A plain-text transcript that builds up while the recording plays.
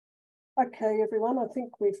Okay, everyone, I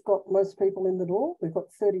think we've got most people in the door. We've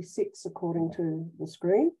got 36 according to the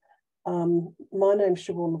screen. My name's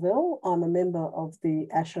Siobhan Lavelle. I'm a member of the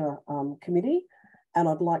ASHA committee, and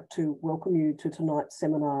I'd like to welcome you to tonight's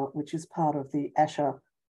seminar, which is part of the ASHA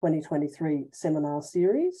 2023 seminar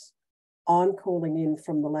series. I'm calling in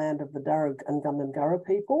from the land of the Darug and Gundungurra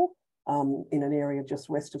people in an area just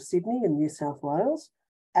west of Sydney in New South Wales.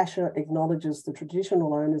 ASHA acknowledges the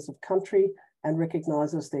traditional owners of country and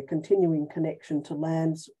recognises their continuing connection to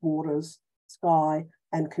lands, waters, sky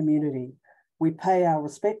and community. We pay our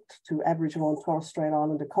respect to Aboriginal and Torres Strait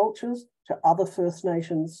Islander cultures, to other First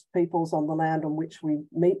Nations peoples on the land on which we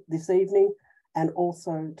meet this evening, and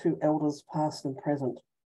also to elders past and present.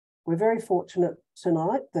 We're very fortunate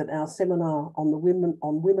tonight that our seminar on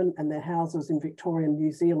women and their houses in Victorian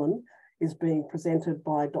New Zealand is being presented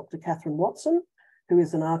by Dr. Katharine Watson, who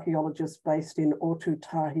is an archaeologist based in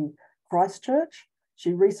Ōtautahi, Christchurch.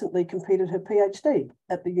 She recently completed her PhD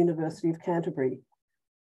at the University of Canterbury.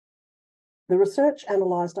 The research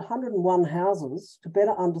analysed 101 houses to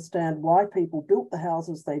better understand why people built the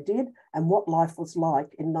houses they did and what life was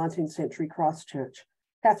like in 19th century Christchurch.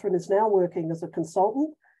 Katharine is now working as a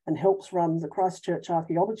consultant and helps run the Christchurch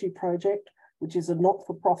Archaeology Project, which is a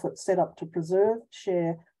not-for-profit set up to preserve,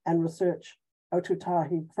 share and research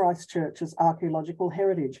Ōtautahi Christchurch's archaeological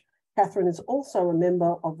heritage. Katharine is also a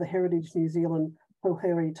member of the Heritage New Zealand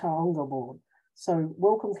Pūheri Taonga Board. So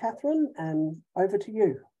welcome, Katharine, and over to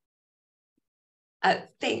you.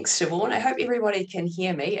 Thanks, Siobhan. I hope everybody can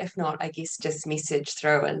hear me. If not, I guess just message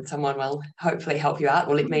through and someone will hopefully help you out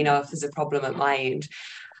or let me know if there's a problem at my end.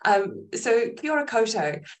 So kia ora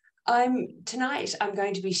koutou. Tonight I'm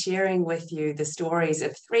going to be sharing with you the stories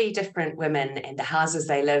of 3 different women and the houses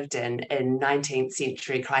they lived in 19th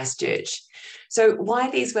century Christchurch. So why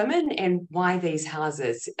these women and why these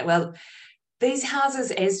houses? Well, these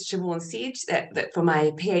houses, as Siobhan said, that for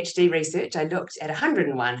my PhD research, I looked at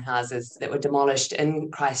 101 houses that were demolished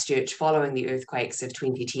in Christchurch following the earthquakes of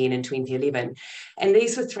 2010 and 2011. And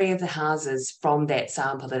these were 3 of the houses from that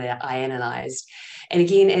sample that I analysed. And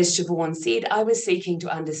again, as Siobhan said, I was seeking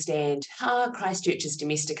to understand how Christchurch's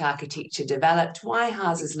domestic architecture developed, why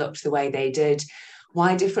houses looked the way they did,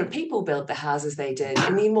 why different people built the houses they did,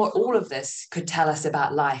 and then what all of this could tell us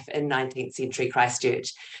about life in 19th century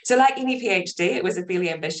Christchurch. So like any PhD, it was a fairly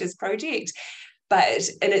ambitious project, and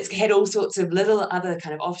it's had all sorts of little other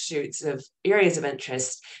kind of offshoots of areas of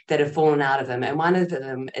interest that have fallen out of them. And one of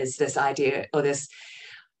them is this idea, or this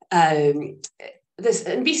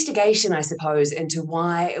investigation, I suppose, into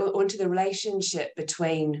the relationship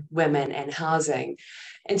between women and housing.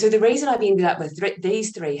 And so the reason I've ended up with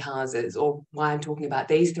these 3 houses, or why I'm talking about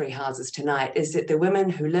these 3 houses tonight, is that the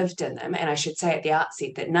women who lived in them, and I should say at the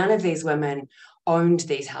outset that none of these women owned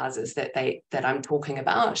these houses that I'm talking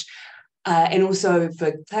about. And also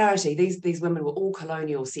for clarity, these women were all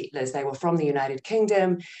colonial settlers. They were from the United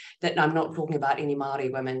Kingdom, that I'm not talking about any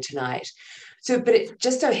Māori women tonight. But it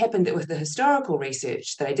just so happened that with the historical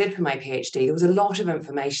research that I did for my PhD, there was a lot of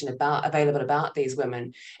information available about these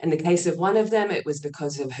women. In the case of one of them, it was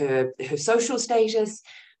because of her social status.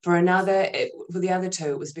 For the other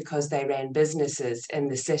 2, it was because they ran businesses in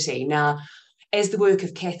the city. Now, as the work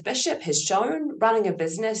of Kath Bishop has shown, running a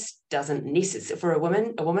business doesn't necessarily, for a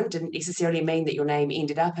woman didn't necessarily mean that your name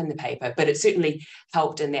ended up in the paper, but it certainly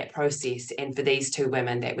helped in that process. And for these 2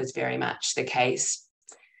 women, that was very much the case.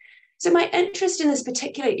 So my interest in this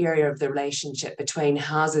particular area of the relationship between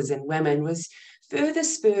houses and women was further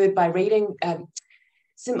spurred by reading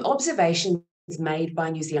some observations made by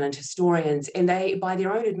New Zealand historians, and they, by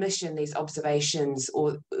their own admission, these observations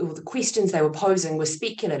or the questions they were posing were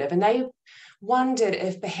speculative, and they wondered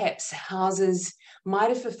if perhaps houses might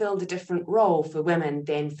have fulfilled a different role for women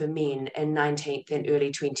than for men in 19th and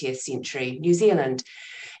early 20th century New Zealand.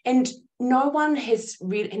 And no one has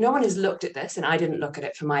looked at this, and I didn't look at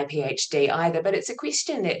it for my PhD either, but it's a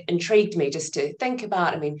question that intrigued me just to think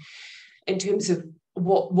about. I mean, in terms of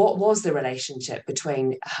what was the relationship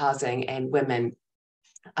between housing and women,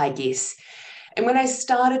 I guess. And when I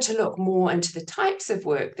started to look more into the types of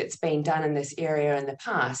work that's been done in this area in the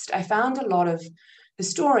past, I found a lot of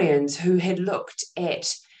historians who had looked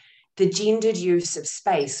at the gendered use of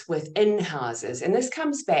space within houses. And this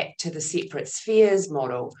comes back to the separate spheres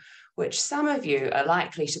model, which some of you are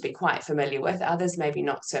likely to be quite familiar with, others maybe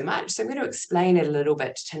not so much. So I'm going to explain it a little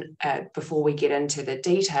bit before we get into the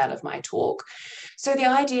detail of my talk. So the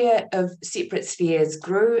idea of separate spheres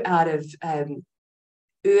grew out of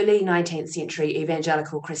early 19th century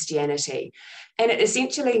evangelical Christianity. And it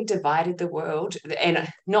essentially divided the world,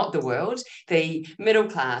 and not the world, the middle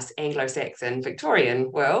class Anglo-Saxon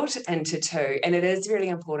Victorian world into two. And it is really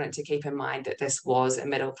important to keep in mind that this was a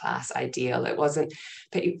middle class ideal. It wasn't,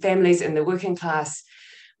 families in the working class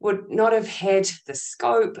would not have had the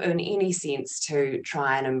scope in any sense to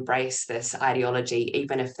try and embrace this ideology,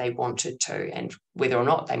 even if they wanted to, and whether or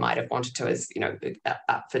not they might have wanted to is,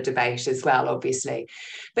 up for debate as well, obviously.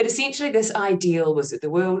 But essentially this ideal was that the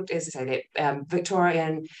world, as I say, that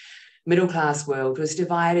Victorian middle-class world was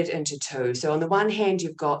divided into two. So on the one hand,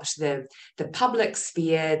 you've got the public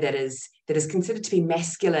sphere that is considered to be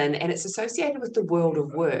masculine, and it's associated with the world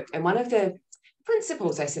of work. And one of the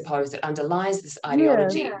principles, I suppose, that underlies this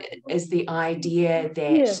ideology is the idea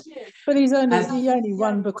that... But he only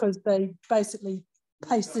won because they basically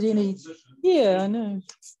pasted any... Yeah, I know.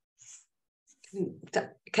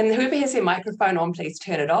 Can whoever has their microphone on, please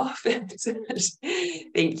turn it off?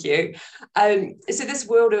 Thank you. So this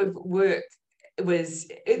world of work was,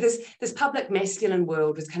 this public masculine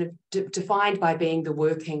world was kind of defined by being the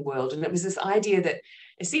working world. And it was this idea that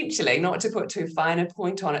essentially, not to put too fine a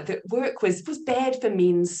point on it, that work was bad for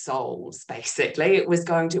men's souls, basically.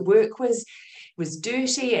 Work was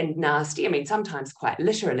dirty and nasty. I mean, sometimes quite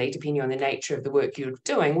literally, depending on the nature of the work you're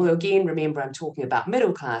doing. Well, again, remember, I'm talking about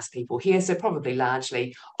middle-class people here, so probably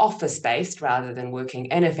largely office-based rather than working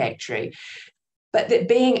in a factory. But that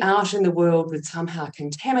being out in the world would somehow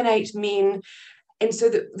contaminate men. And so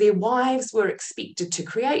that their wives were expected to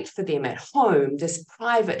create for them at home this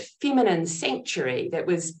private feminine sanctuary that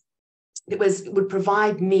would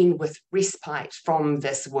provide men with respite from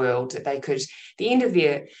this world, that they could, at the end of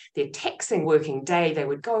their taxing working day, they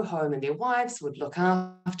would go home and their wives would look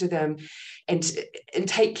after them and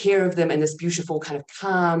take care of them in this beautiful kind of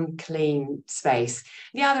calm, clean space.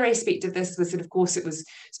 The other aspect of this was that, of course, it was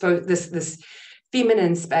supposed this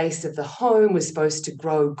feminine space of the home was supposed to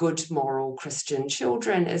grow good, moral Christian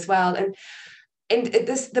children as well. And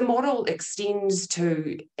the model extends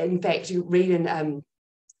to, in fact, you read in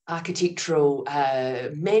architectural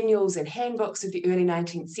manuals and handbooks of the early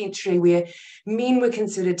 19th century, where men were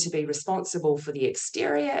considered to be responsible for the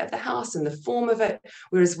exterior of the house and the form of it,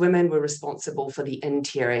 whereas women were responsible for the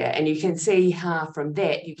interior. And you can see how from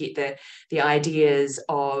that you get the ideas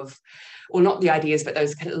of, or not the ideas, but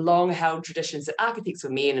those kind of long-held traditions that architects were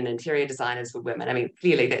men and interior designers were women. I mean,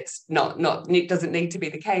 clearly that's doesn't need to be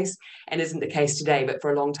the case and isn't the case today, but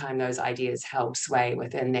for a long time those ideas held sway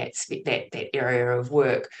within that area of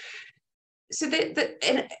work. So but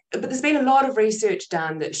there's been a lot of research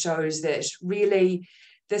done that shows that really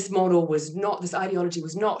this ideology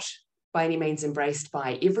was not by any means embraced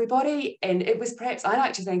by everybody. And it was perhaps, I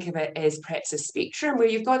like to think of it as perhaps a spectrum where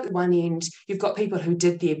you've got at one end, you've got people who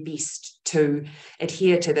did their best to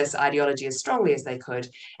adhere to this ideology as strongly as they could.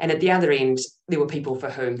 And at the other end, there were people for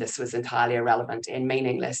whom this was entirely irrelevant and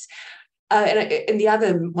meaningless.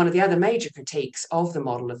 And one of the other major critiques of the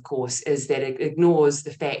model, of course, is that it ignores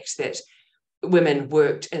the fact that women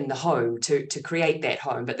worked in the home to create that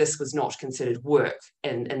home, but this was not considered work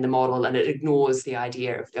in the model, and it ignores the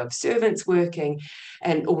idea of servants working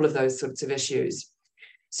and all of those sorts of issues.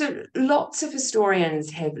 So lots of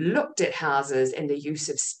historians have looked at houses and the use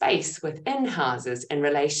of space within houses in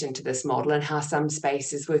relation to this model, and how some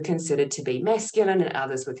spaces were considered to be masculine and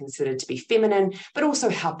others were considered to be feminine, but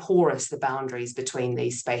also how porous the boundaries between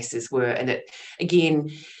these spaces were, and that,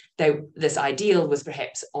 again, this ideal was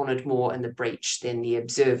perhaps honoured more in the breach than the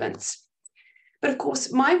observance. But of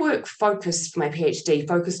course, my work for my PhD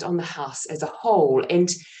focused on the house as a whole, and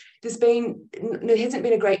there hasn't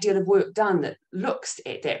been a great deal of work done that looks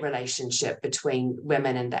at that relationship between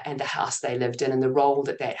women and the house they lived in and the role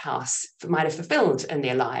that house might have fulfilled in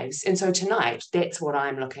their lives. And so tonight, that's what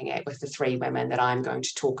I'm looking at with the three women that I'm going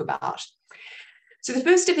to talk about. So the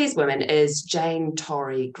first of these women is Jane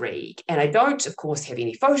Torrey Greig, and I don't, of course, have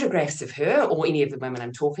any photographs of her or any of the women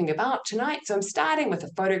I'm talking about tonight, so I'm starting with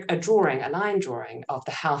a line drawing of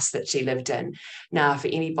the house that she lived in. Now, for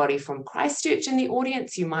anybody from Christchurch in the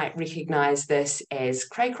audience, you might recognise this as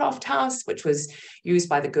Craycroft House, which was used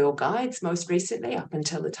by the Girl Guides most recently up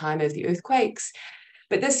until the time of the earthquakes.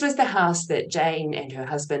 But this was the house that Jane and her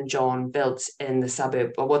husband John built in the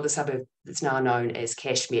suburb, or the suburb that's now known as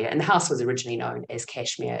Cashmere, and the house was originally known as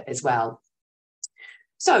Cashmere as well.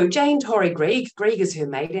 So Jane Torrey Greig is her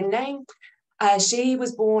maiden name. She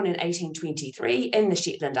was born in 1823 in the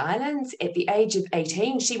Shetland Islands. At the age of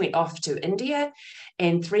 18, she went off to India,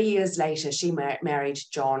 and 3 years later, she married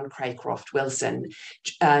John Craycroft Wilson.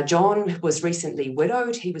 John was recently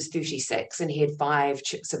widowed. He was 36, and he had 5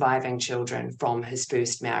 surviving children from his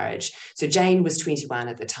first marriage. So Jane was 21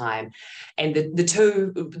 at the time, and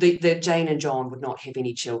the Jane and John would not have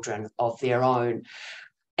any children of their own.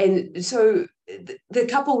 And so the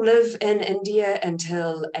couple live in India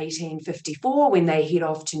until 1854, when they head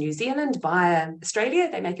off to New Zealand via Australia.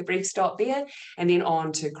 They make a brief stop there and then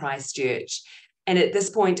on to Christchurch. And at this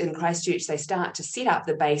point in Christchurch, they start to set up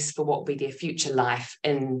the base for what will be their future life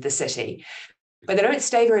in the city. But they don't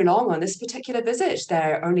stay very long on this particular visit.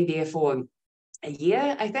 They're only there for a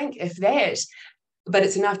year, I think, if that. But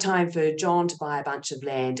it's enough time for John to buy a bunch of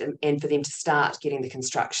land and for them to start getting the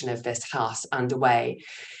construction of this house underway.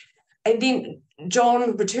 And then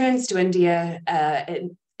John returns to India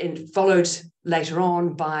and followed later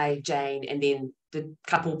on by Jane, and then the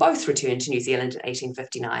couple both return to New Zealand in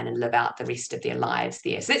 1859 and live out the rest of their lives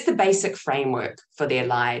there. So that's the basic framework for their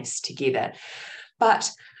lives together.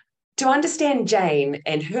 But to understand Jane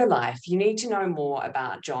and her life, you need to know more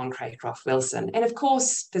about John Craycroft Wilson. And of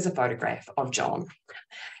course, there's a photograph of John.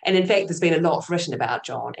 And in fact, there's been a lot written about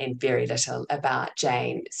John and very little about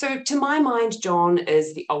Jane. So to my mind, John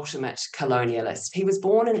is the ultimate colonialist. He was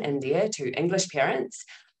born in India to English parents.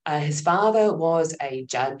 His father was a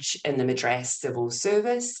judge in the Madras Civil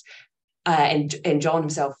Service. And John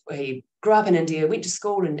himself, he grew up in India, went to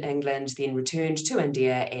school in England, then returned to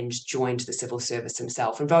India and joined the civil service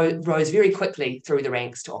himself, and rose very quickly through the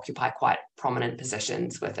ranks to occupy quite prominent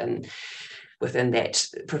positions within that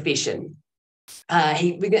profession.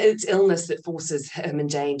 It's illness that forces him and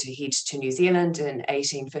Jane to head to New Zealand in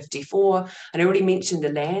 1854. And I already mentioned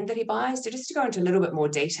the land that he buys. So just to go into a little bit more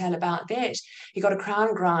detail about that, he got a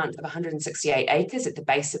Crown grant of 168 acres at the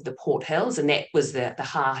base of the Port Hills, and that was the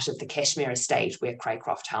heart of the Kashmir estate where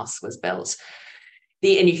Craycroft House was built.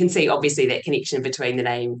 And you can see, obviously, that connection between the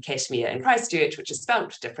name Kashmir in Christchurch, which is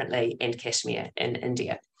spelt differently, and Kashmir in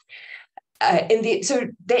India. So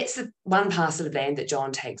that's the one parcel of land that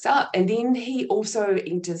John takes up. And then he also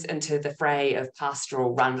enters into the fray of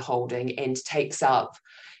pastoral run holding and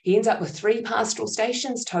he ends up with 3 pastoral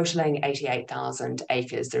stations totaling 88,000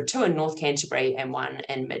 acres. There are 2 in North Canterbury and 1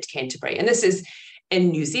 in Mid Canterbury. And this is, in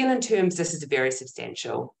New Zealand terms, this is a very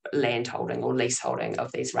substantial land holding or lease holding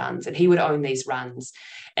of these runs. And he would own these runs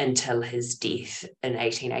until his death in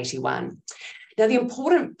 1881. Now,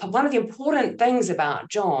 one of the important things about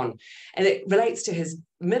John, and it relates to his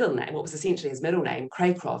middle name, what was essentially his middle name,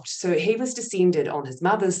 Craycroft. So he was descended on his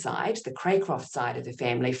mother's side, the Craycroft side of the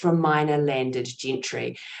family, from minor landed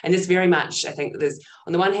gentry. And this very much, I think, there's,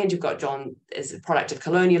 on the one hand, you've got John as a product of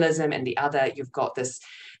colonialism, and the other, you've got this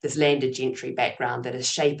landed gentry background that is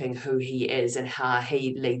shaping who he is and how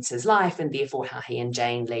he leads his life, and therefore how he and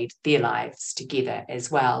Jane lead their lives together as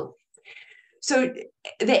well. So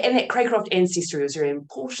that Craycroft ancestry was very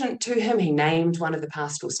important to him. He named one of the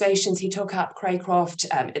pastoral stations he took up Craycroft.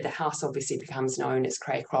 The house obviously becomes known as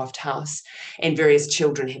Craycroft House, and various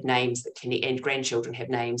children have names that connect, and grandchildren have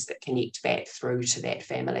names that connect back through to that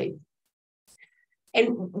family.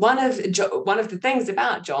 And one of the things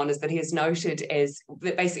about John is that he is noted as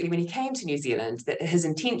that basically when he came to New Zealand, that his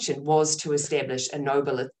intention was to establish a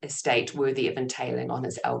noble estate worthy of entailing on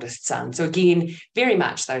his eldest son. So again, very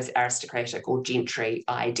much those aristocratic or gentry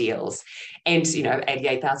ideals. And,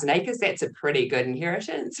 88,000 acres, that's a pretty good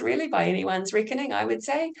inheritance, really, by anyone's reckoning, I would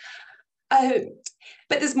say. But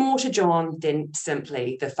there's more to John than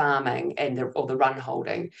simply the farming and the run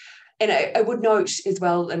holding. And I would note as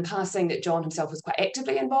well in passing that John himself was quite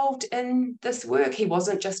actively involved in this work. He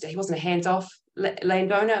wasn't a hands-off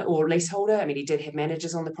landowner or leaseholder. I mean, he did have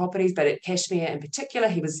managers on the properties, but at Kashmir in particular,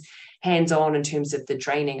 he was hands-on in terms of the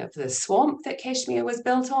draining of the swamp that Kashmir was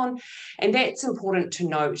built on. And that's important to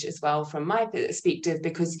note as well from my perspective,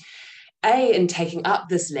 because in taking up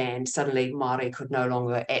this land, suddenly Māori could no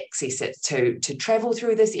longer access it to travel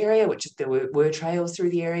through this area, which there were trails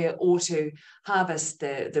through the area, or to harvest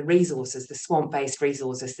the resources, the swamp-based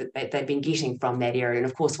resources that they've been getting from that area. And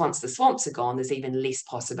of course, once the swamps are gone, there's even less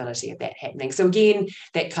possibility of that happening. So again,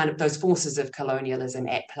 that kind of those forces of colonialism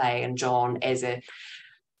at play, and John as a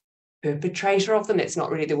perpetrator of them, that's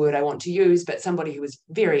not really the word I want to use, but somebody who was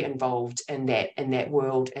very involved in that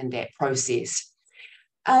world and that process.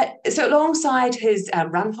 So alongside his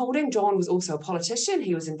run holding, John was also a politician.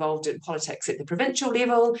 He was involved in politics at the provincial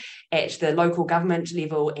level, at the local government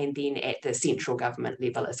level, and then at the central government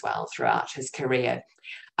level as well throughout his career.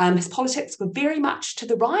 His politics were very much to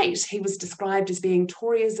the right. He was described as being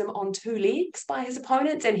Toryism on 2 legs by his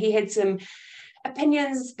opponents, and he had some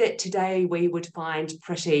opinions that today we would find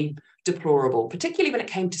pretty deplorable, particularly when it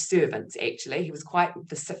came to servants, actually. He was quite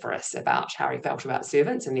vociferous about how he felt about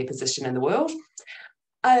servants and their position in the world.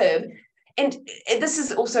 And this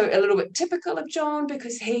is also a little bit typical of John,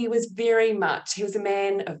 because he was a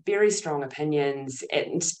man of very strong opinions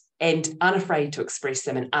and unafraid to express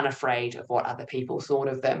them and unafraid of what other people thought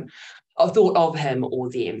of them, or thought of him or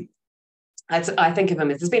them. I think of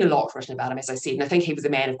him as, there's been a lot written about him, as I said, and I think he was a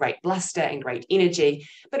man of great bluster and great energy,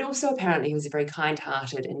 but also apparently he was a very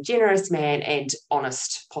kind-hearted and generous man, and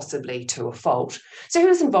honest, possibly to a fault. So he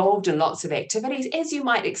was involved in lots of activities, as you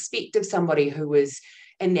might expect of somebody who was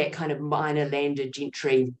in that kind of minor landed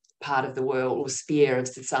gentry part of the world, or sphere of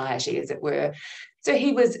society, as it were. So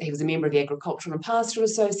he was a member of the Agricultural and Pastoral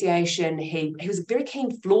Association. He was a very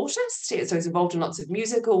keen flautist, so he was involved in lots of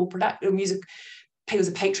music. He was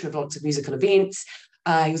a patron of lots of musical events.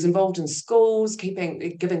 He was involved in schools,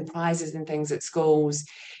 giving prizes and things at schools.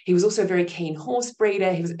 He was also a very keen horse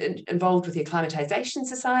breeder. He was involved with the Acclimatisation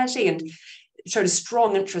Society and showed a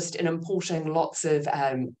strong interest in importing lots of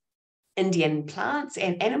Indian plants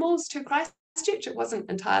and animals to Christchurch. It wasn't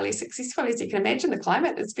entirely successful, as you can imagine. The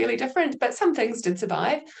climate is fairly different, but some things did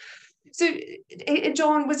survive. So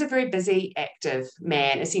John was a very busy, active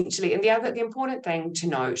man, essentially. And the important thing to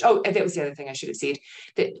note, that was the other thing I should have said,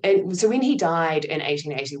 so when he died in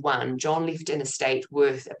 1881, John left an estate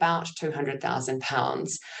worth about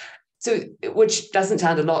 £200,000. So, which doesn't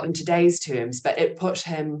sound a lot in today's terms, but it put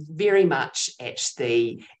him very much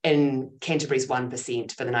in Canterbury's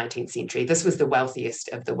 1% for the 19th century. This was the wealthiest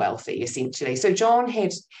of the wealthy, essentially. So John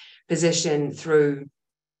had position through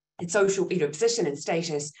position and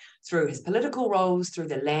status through his political roles, through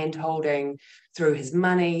the land holding, through his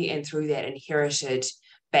money, and through the inherited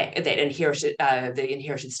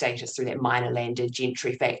status through that minor landed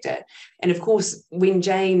gentry factor. And of course, when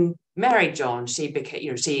Jane married John, she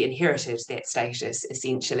inherited that status,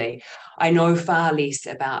 essentially. I know far less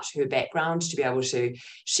about her background to be able to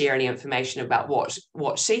share any information about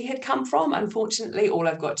what she had come from. Unfortunately, all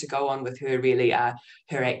I've got to go on with her really are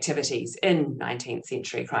her activities in 19th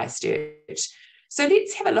century Christchurch. So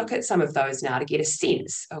let's have a look at some of those now to get a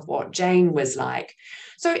sense of what Jane was like.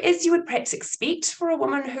 So as you would perhaps expect for a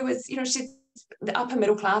woman who is, she's the upper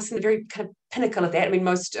middle class and the very kind of pinnacle of that. I mean,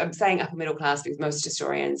 I'm saying upper middle class because most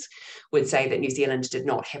historians would say that New Zealand did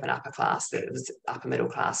not have an upper class, that it was upper middle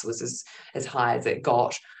class was as high as it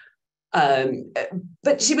got.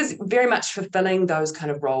 But she was very much fulfilling those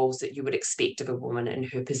kind of roles that you would expect of a woman in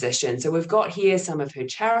her position. So we've got here some of her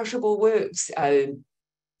charitable works.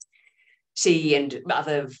 She and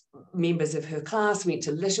other members of her class went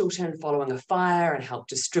to Littleton following a fire and helped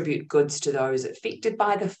distribute goods to those affected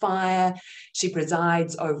by the fire. She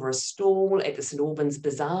presides over a stall at the St Albans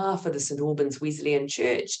Bazaar for the St Albans Wesleyan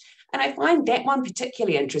Church. And I find that one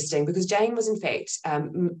particularly interesting because Jane was in fact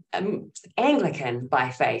Anglican by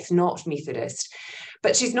faith, not Methodist.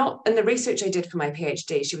 But she's not, in the research I did for my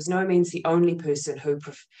PhD, she was no means the only person who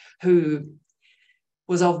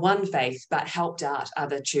was of one faith, but helped out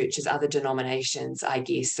other churches, other denominations, I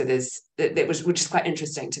guess. So which is quite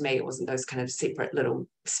interesting to me. It wasn't those kind of separate little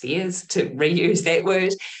spheres, to reuse that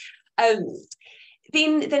word.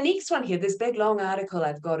 Then the next one here, this big long article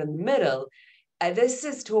I've got in the middle, this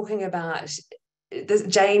is talking about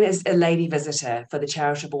Jane is a lady visitor for the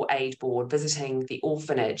Charitable Aid Board visiting the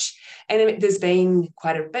orphanage. And there's been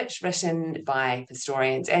quite a bit written by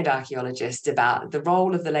historians and archaeologists about the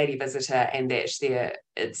role of the lady visitor, and that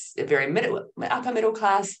it's a very upper middle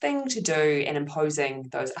class thing to do, and imposing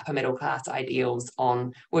those upper middle class ideals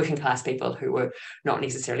on working class people who were not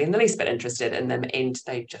necessarily in the least bit interested in them, and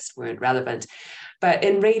they just weren't relevant. But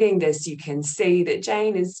in reading this, you can see that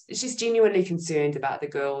she's genuinely concerned about the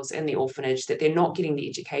girls in the orphanage, that they're not getting the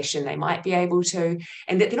education they might be able to,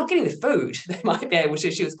 and that they're not getting the food they might be able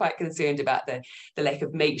to. She was quite concerned about the lack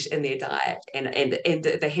of meat in their diet, and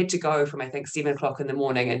they had to go from, I think, 7 o'clock in the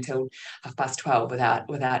morning until 12:30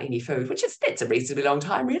 without any food, that's a reasonably long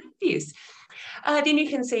time, really. Yes. Then you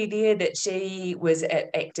can see there that she was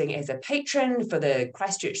acting as a patron for the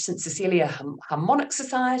Christchurch St Cecilia Harmonic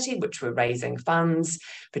Society, which were raising funds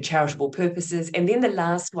for charitable purposes. And then the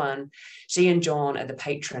last one, she and John are the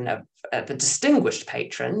patron of the distinguished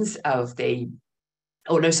patrons of the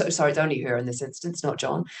it's only her in this instance, not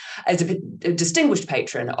John, as a distinguished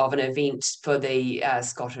patron of an event for the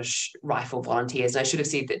Scottish Rifle Volunteers. And I should have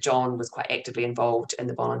said that John was quite actively involved in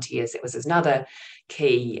the volunteers. It was another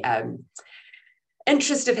key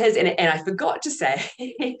interest of his, and I forgot to say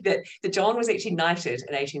that John was actually knighted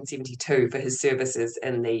in 1872 for his services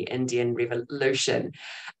in the Indian Revolution,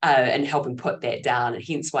 and helping put that down, and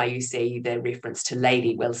hence why you see the reference to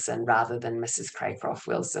Lady Wilson rather than Mrs. Craycroft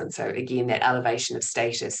Wilson. So again, that elevation of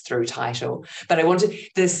status through title. But I wanted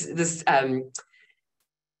this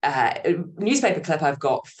newspaper clip I've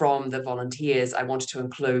got from the volunteers I wanted to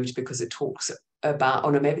include because it talks about, oh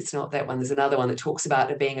no, maybe it's not that one, there's another one that talks about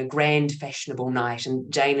it being a grand fashionable night,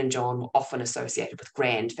 and Jane and John were often associated with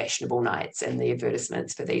grand fashionable nights in the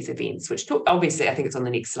advertisements for these events, which obviously I think it's on the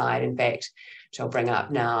next slide, in fact, which I'll bring up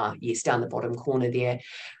now, yes, down the bottom corner there.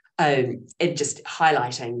 It just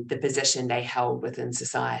highlighting the position they held within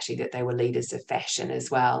society, that they were leaders of fashion as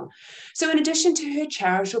well. So in addition to her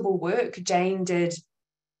charitable work, Jane did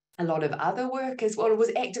a lot of other work as well,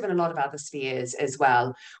 was active in a lot of other spheres as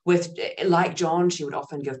well. With, like John, she would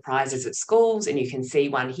often give prizes at schools, and you can see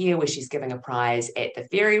one here where she's giving a prize at the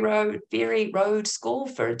Ferry Road School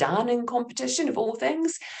for a darning competition of all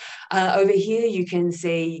things. Over here you can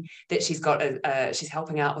see that she's got she's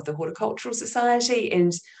helping out with the Horticultural Society,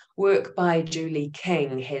 and work by Julie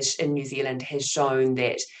King in New Zealand has shown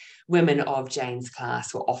that women of Jane's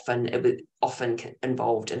class were often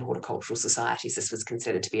involved in horticultural societies. This was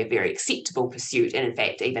considered to be a very acceptable pursuit, and in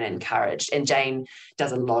fact even encouraged. And Jane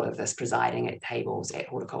does a lot of this, presiding at tables at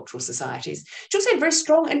horticultural societies. She also had a very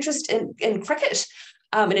strong interest in cricket,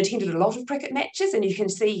 and attended a lot of cricket matches. And you can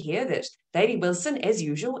see here that Lady Wilson, as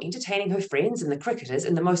usual, entertaining her friends and the cricketers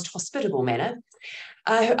in the most hospitable manner.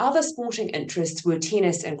 Her other sporting interests were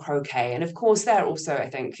tennis and croquet. And of course, they're also, I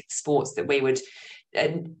think, sports that we would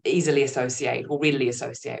easily associate or readily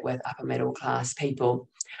associate with upper middle class people.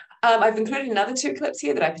 I've included another two clips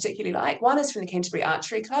here that I particularly like. One is from the Canterbury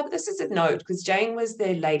Archery Club. This is of note because Jane was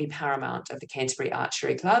the Lady Paramount of the Canterbury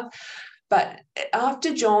Archery Club. But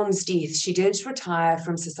after John's death, she did retire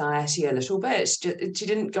from society a little bit. She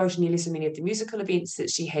didn't go to nearly so many of the musical events that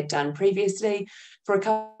she had done previously for a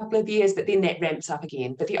couple of years, but then that ramps up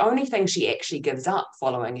again. But the only thing she actually gives up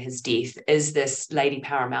following his death is this Lady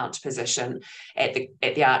Paramount position at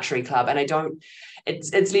the archery club. And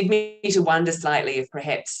it's led me to wonder slightly if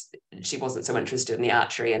perhaps she wasn't so interested in the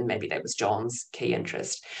archery, and maybe that was John's key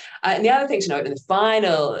interest. And the other thing to note in the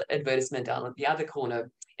final advertisement down at the other corner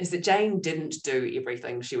is that Jane didn't do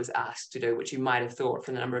everything she was asked to do, which you might have thought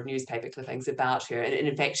from the number of newspaper clippings about her. And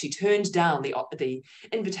in fact, she turned down the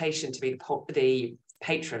invitation to be the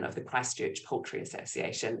patron of the Christchurch Poultry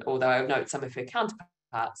Association, although I note some of her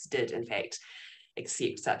counterparts did, in fact,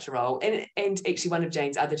 accept such a role. And actually one of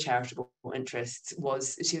Jane's other charitable interests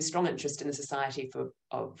was she has strong interest in the Society for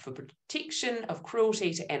Protection of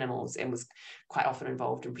Cruelty to Animals, and was quite often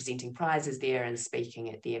involved in presenting prizes there and speaking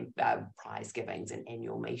at the prize givings and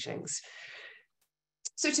annual meetings.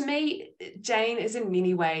 So to me, Jane is in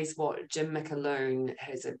many ways what Jim McAloon,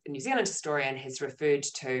 who's a New Zealand historian, has referred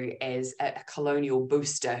to as a colonial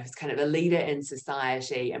booster, who's kind of a leader in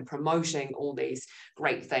society and promoting all these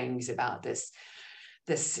great things about this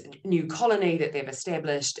new colony that they've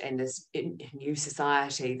established and this new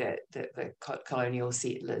society that the colonial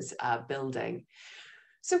settlers are building.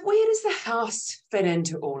 So where does the house fit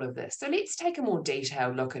into all of this? So let's take a more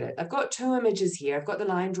detailed look at it. I've got two images here. I've got the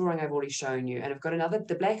line drawing I've already shown you, and I've got another,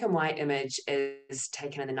 the black and white image is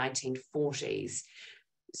taken in the 1940s.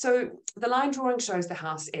 So the line drawing shows the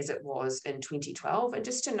house as it was in 2012. And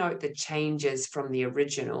just to note the changes from the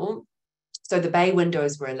original. So the bay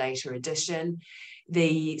windows were a later addition.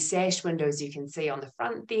 The sash windows you can see on the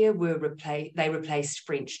front there they replaced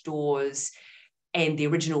French doors, and the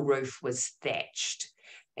original roof was thatched.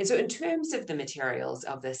 And so in terms of the materials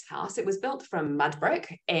of this house, it was built from mud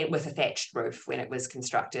brick and with a thatched roof when it was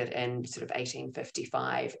constructed in sort of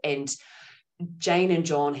 1855. And Jane and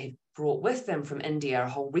John had brought with them from India a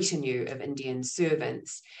whole retinue of Indian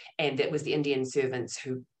servants, and that was the Indian servants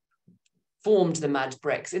who formed the mud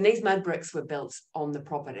bricks. And these mud bricks were built on the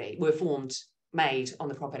property, made on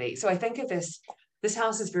the property. So I think of this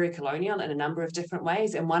house is very colonial in a number of different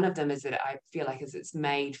ways. And one of them is that I feel like it's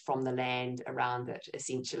made from the land around it,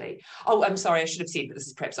 essentially. Oh, I'm sorry, I should have said, but this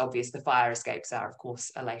is perhaps obvious. The fire escapes are, of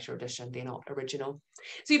course, a later addition. They're not original.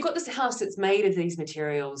 So you've got this house that's made of these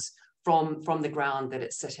materials from the ground that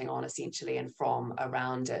it's sitting on, essentially, and from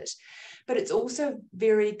around it. But it's also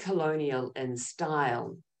very colonial in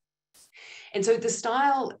style. And so the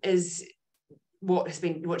style is what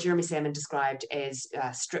Jeremy Salmon described as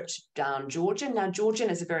stripped down Georgian. Now, Georgian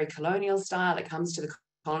is a very colonial style. It comes to the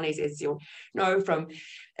colonies, as you'll know from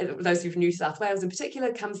those of you from New South Wales in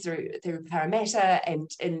particular, comes through Parramatta, and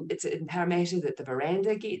it's in Parramatta that the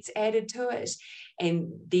veranda gets added to it.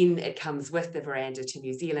 And then it comes with the veranda to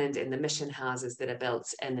New Zealand, and the mission houses that are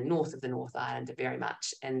built in the north of the North Island are very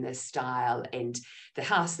much in this style. And the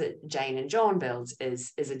house that Jane and John built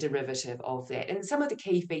is a derivative of that. And some of the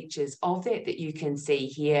key features of that you can see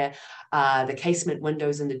here are the casement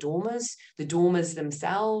windows in the dormers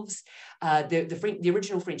themselves, the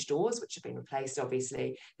original French doors, which have been replaced,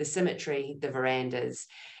 obviously, the symmetry, the verandas.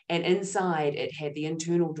 And inside it had the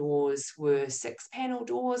internal doors were 6-panel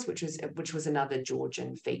doors, which was another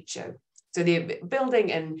Georgian feature. So they're building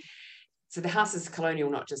in, so the house is colonial,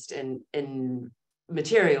 not just in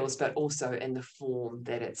materials, but also in the form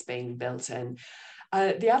that it's been built in.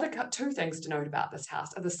 The other two things to note about this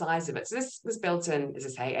house are the size of it. So this was built in, as I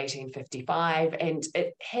say, 1855, and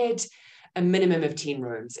it had a minimum of 10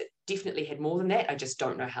 rooms. It definitely had more than that. I just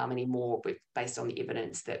don't know how many more based on the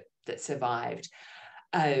evidence that survived.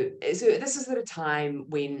 So this is at a time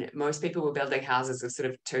when most people were building houses of sort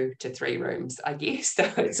of 2 to 3 rooms, I guess,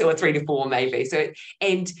 or 3 to 4 maybe. So,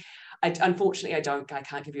 and unfortunately, I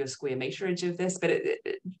can't give you a square meterage of this, but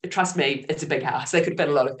trust me, it's a big house. They could fit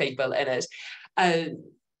a lot of people in it.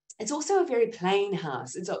 It's also a very plain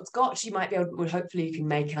house. It's got, you might be able, hopefully you can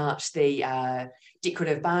make out the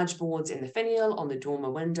decorative barge boards in the finial on the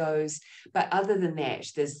dormer windows. But other than that,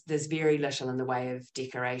 there's very little in the way of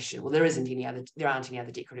decoration. Well, there aren't any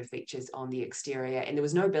other decorative features on the exterior, and there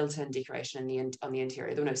was no built-in decoration on the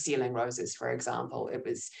interior. There were no ceiling roses, for example. It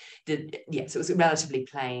was so it was a relatively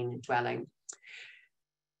plain dwelling.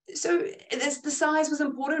 So the size was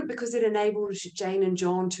important because it enabled Jane and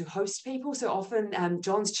John to host people. So often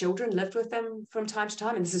John's children lived with them from time to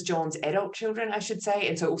time, and this is John's adult children, I should say,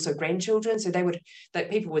 and so also grandchildren. So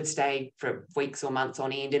people would stay for weeks or months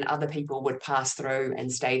on end, and other people would pass through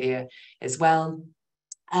and stay there as well.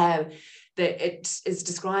 It is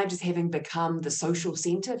described as having become the social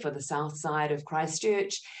centre for the south side of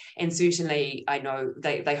Christchurch, and certainly I know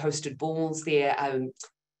they hosted balls there.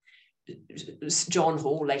 John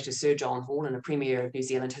Hall, later Sir John Hall, and a Premier of New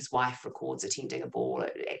Zealand, his wife records attending a ball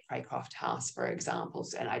at Craycroft House, for example,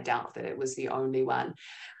 and I doubt that it was the only one.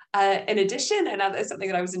 In addition, something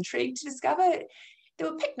that I was intrigued to discover,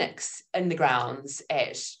 there were picnics in the grounds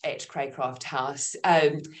at Craycroft House.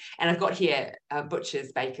 And I've got here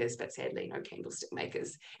butchers, bakers, but sadly no candlestick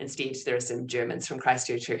makers. Instead, there are some Germans from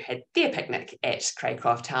Christchurch who had their picnic at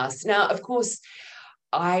Craycroft House. Now, of course,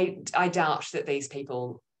 I doubt that these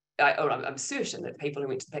people, I'm certain that the people who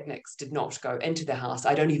went to the picnics did not go into the house.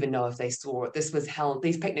 I don't even know if they saw it. These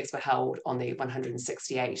picnics were held on the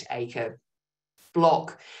 168-acre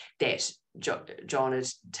block that John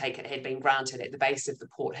had been granted at the base of the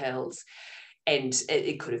Port Hills. And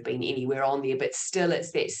it could have been anywhere on there, but still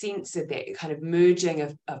it's that sense of that kind of merging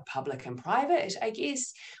of public and private, I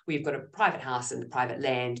guess. We've got a private house and the private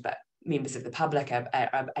land, but members of the public are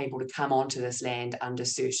able to come onto this land under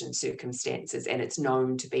certain circumstances, and it's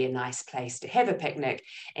known to be a nice place to have a picnic,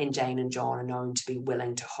 and Jane and John are known to be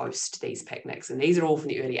willing to host these picnics. And these are all from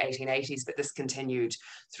the early 1880s, but this continued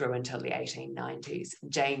through until the 1890s.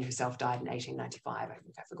 Jane herself died in 1895. I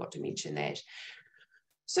think I forgot to mention that.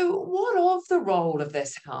 So what of the role of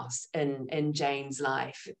this house in Jane's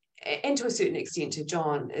life, and to a certain extent to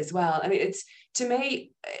John as well? I mean,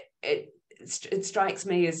 it strikes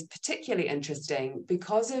me as particularly interesting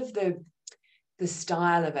because of the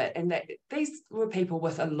style of it, and that these were people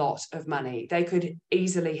with a lot of money. They could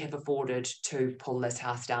easily have afforded to pull this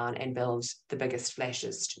house down and build the biggest,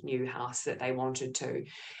 flashiest new house that they wanted to.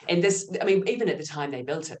 And this, I mean, even at the time they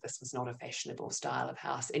built it, this was not a fashionable style of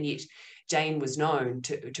house. And yet Jane was known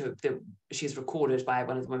she's recorded by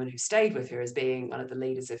one of the women who stayed with her as being one of the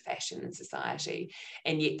leaders of fashion in society.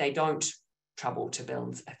 And yet they don't trouble to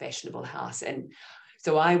build a fashionable house. And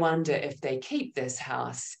so I wonder if they keep this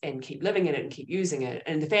house and keep living in it and keep using it,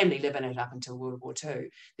 and the family live in it up until World War II,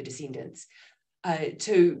 the descendants, it's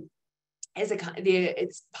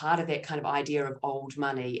part of that kind of idea of old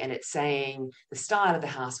money. And it's saying, the style of the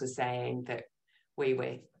house was saying that we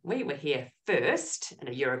were here first in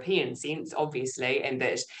a European sense, obviously, and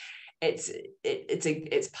that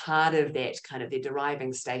it's part of that kind of their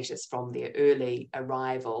deriving status from their early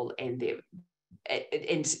arrival, and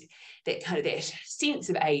that kind of that sense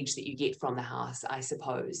of age that you get from the house, I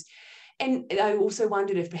suppose. And I also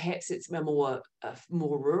wondered if perhaps it's a more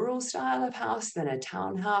rural style of house than a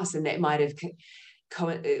townhouse, and that might have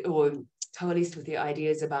coalesced with the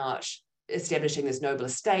ideas about establishing this noble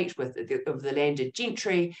estate of the landed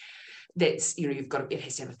gentry. That's, it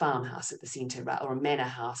has to have a farmhouse at the centre, or a manor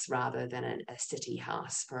house rather than a city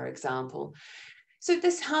house, for example. So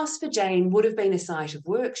this house for Jane would have been a site of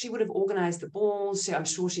work. She would have organised the balls. I'm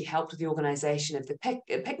sure she helped with the organisation of the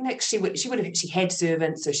picnics. She had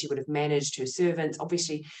servants, so she would have managed her servants.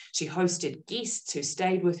 Obviously, she hosted guests who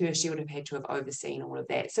stayed with her. She would have had to have overseen all of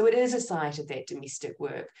that. So it is a site of that domestic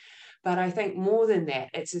work. But I think more than that,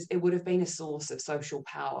 it would have been a source of social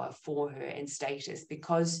power for her and status,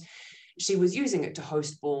 because she was using it to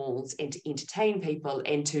host balls and to entertain people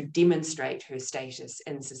and to demonstrate her status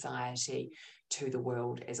in society to the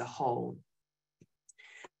world as a whole.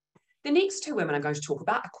 The next two women I'm going to talk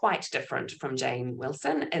about are quite different from Jane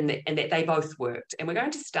Wilson in that they both worked. And we're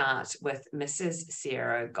going to start with Mrs.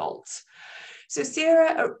 Sarah Goltz. So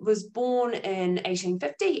Sarah was born in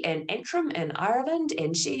 1850 in Antrim in Ireland,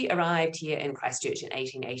 and she arrived here in Christchurch in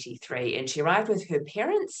 1883. And she arrived with her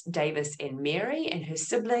parents, Davis and Mary, and her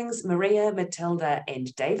siblings, Maria, Matilda,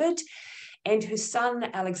 and David, and her son,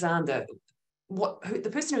 Alexander. The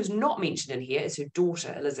person who's not mentioned in here is her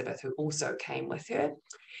daughter, Elizabeth, who also came with her.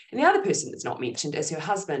 And the other person that's not mentioned is her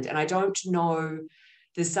husband. And I don't know,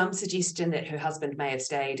 there's some suggestion that her husband may have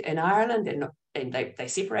stayed in Ireland and they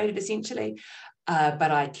separated essentially, but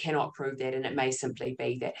I cannot prove that. And it may simply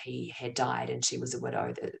be that he had died and she was a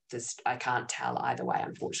widow. I can't tell either way,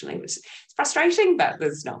 unfortunately, which is frustrating, but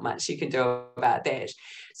there's not much you can do about that.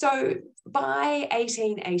 So by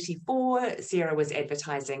 1884, Sarah was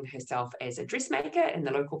advertising herself as a dressmaker in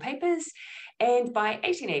the local papers. And by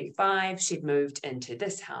 1885, she'd moved into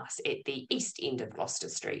this house at the east end of Gloucester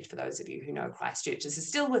Street. For those of you who know Christchurch, this is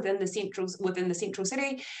still within the central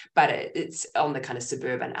city, but it's on the kind of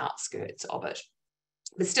suburban outskirts of it,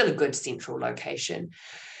 but still a good central location.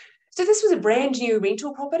 So this was a brand new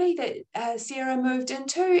rental property that Sarah moved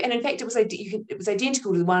into, and in fact, it was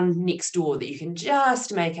identical to the one next door that you can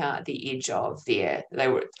just make out the edge of there. They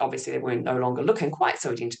weren't no longer looking quite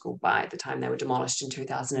so identical by the time they were demolished in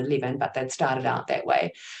 2011, but they'd started out that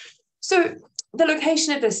way. So the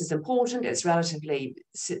location of this is important. It's relatively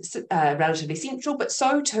central, but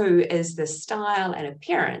so too is the style and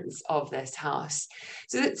appearance of this house.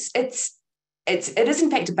 So it is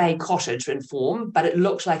in fact a bay cottage in form, but it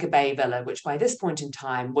looked like a bay villa, which by this point in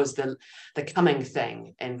time was the coming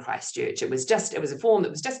thing in Christchurch. It was a form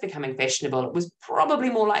that was just becoming fashionable. It was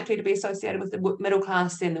probably more likely to be associated with the middle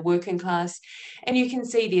class than the working class. And you can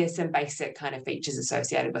see there's some basic kind of features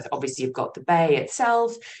associated with. Obviously, you've got the bay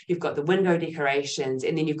itself, you've got the window decorations,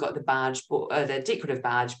 and then you've got the decorative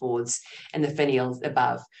barge boards and the finials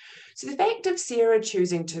above. So the fact of Sarah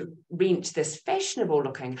choosing to rent this fashionable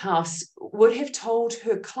looking house would have told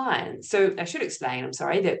her clients, so I should explain, I'm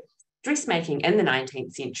sorry, that dressmaking in the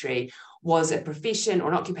 19th century was a profession or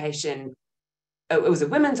an occupation. It was a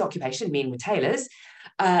women's occupation, men were tailors,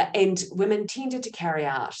 and women tended to carry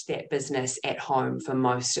out that business at home for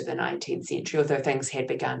most of the 19th century, although things had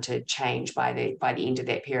begun to change by the end of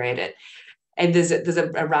that period. And there's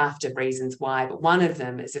a raft of reasons why, but one of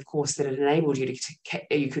them is, of course, that it enabled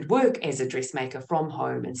you could work as a dressmaker from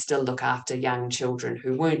home and still look after young children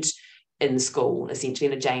who weren't in school,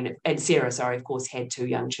 essentially. And Sarah, of course, had 2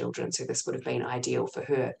 young children, so this would have been ideal for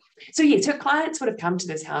her. So yes, her clients would have come to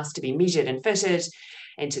this house to be measured and fitted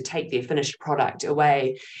and to take their finished product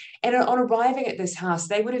away. And on arriving at this house,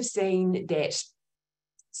 they would have seen that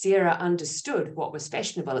Sarah understood what was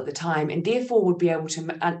fashionable at the time, and therefore would be able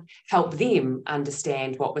to help them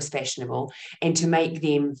understand what was fashionable and to make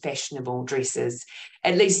them fashionable dresses.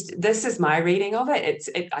 At least this is my reading of it.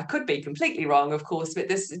 I could be completely wrong, of course, but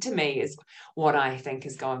this to me is what I think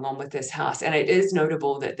is going on with this house. And it is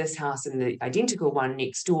notable that this house and the identical one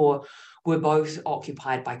next door were both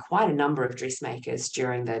occupied by quite a number of dressmakers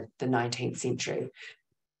during the 19th century.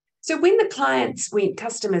 So when the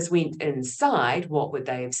customers went inside, what would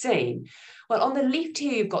they have seen? Well, on the left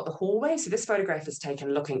here, you've got the hallway. So this photograph is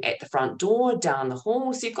taken looking at the front door down the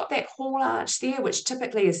hall. So you've got that hall arch there, which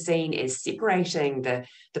typically is seen as separating the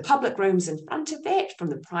public rooms in front of that from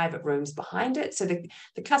the private rooms behind it. So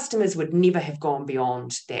the customers would never have gone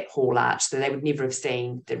beyond that hall arch, so they would never have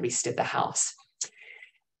seen the rest of the house.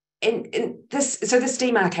 And this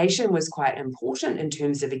demarcation was quite important in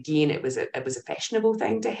terms of, again, it was a fashionable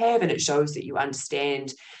thing to have, and it shows that you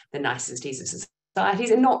understand the niceties of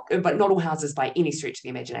societies. But not all houses by any stretch of the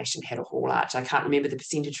imagination had a hall arch. I can't remember the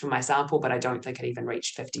percentage from my sample, but I don't think it even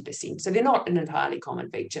reached 50%. So they're not an entirely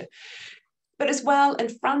common feature. But as well, in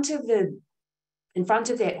front of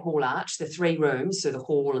that hall arch, the 3 rooms, so the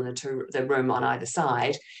hall and the room on either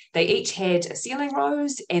side, they each had a ceiling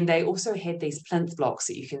rose, and they also had these plinth blocks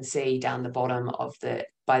that you can see down the bottom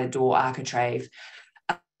by the door architrave.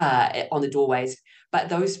 on the doorways, but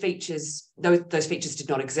those features did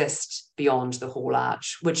not exist beyond the hall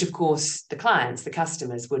arch, which of course the clients, the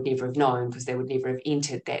customers, would never have known because they would never have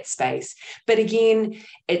entered that space. But again,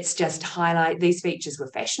 it's just these features were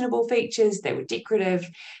fashionable features, they were decorative,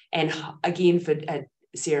 and again for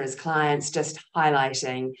Sarah's clients, just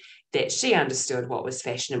highlighting that she understood what was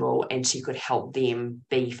fashionable and she could help them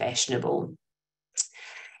be fashionable.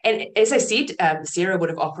 And as I said, Sarah would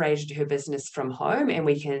have operated her business from home, and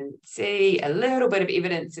we can see a little bit of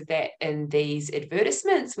evidence of that in these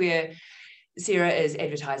advertisements where Sarah is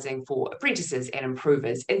advertising for apprentices and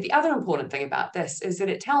improvers. And the other important thing about this is that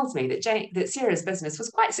it tells me that Sarah's business was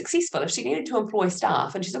quite successful. If she needed to employ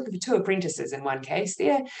staff, and she's looking for 2 apprentices in one case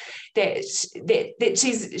there, that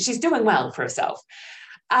she's doing well for herself.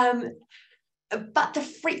 But the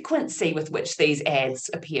frequency with which these ads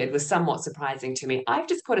appeared was somewhat surprising to me. I've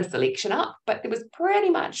just put a selection up, but there was pretty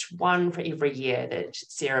much one for every year that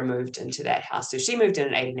Sarah moved into that house. So she moved in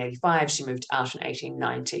 1885, she moved out in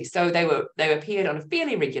 1890. So they appeared on a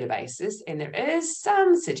fairly regular basis, and there is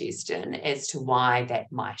some suggestion as to why that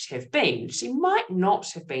might have been. She might not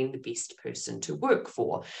have been the best person to work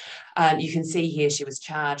for. You can see here she was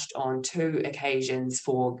charged on 2 occasions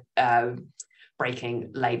for breaking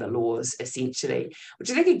labour laws, essentially, which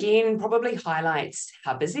I think again probably highlights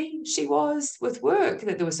how busy she was with work,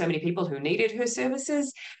 that there were so many people who needed her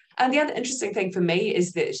services. And the other interesting thing for me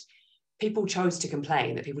is that people chose to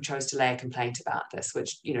complain, that people chose to lay a complaint about this,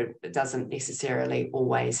 which, you know, doesn't necessarily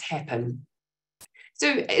always happen. So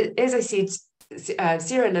as I said,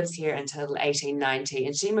 Sarah lives here until 1890,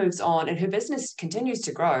 and she moves on, and her business continues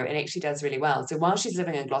to grow and actually does really well. So while she's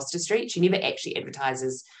living in Gloucester Street, she never actually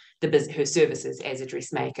advertises her services as a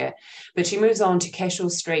dressmaker, but she moves on to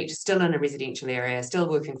Cashel Street, still in a residential area, still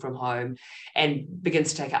working from home, and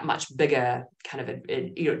begins to take up much bigger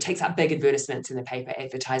takes up big advertisements in the paper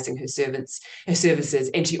advertising her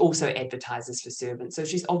services, and she also advertises for servants. So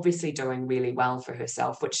she's obviously doing really well for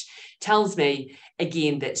herself, which tells me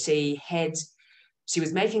again that she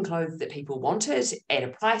was making clothes that people wanted at a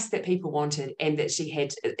price that people wanted, and that she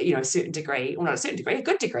had, you know, a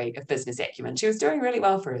good degree of business acumen. She was doing really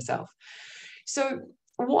well for herself. So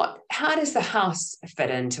how does the house fit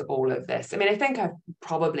into all of this? I mean, I think I've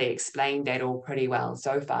probably explained that all pretty well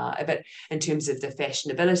so far, but in terms of the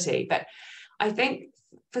fashionability. But I think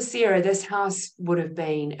for Sarah, this house would have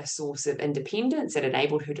been a source of independence. It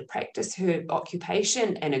enabled her to practice her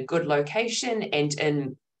occupation in a good location and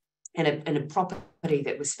in a property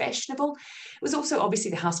that was fashionable. It was also,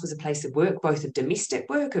 obviously, the house was a place of work, both of domestic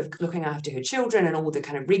work, of looking after her children and all the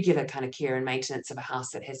kind of regular kind of care and maintenance of a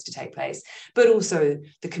house that has to take place, but also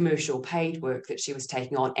the commercial paid work that she was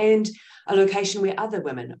taking on, and a location where other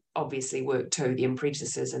women obviously worked too, the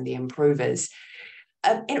apprentices and the improvers.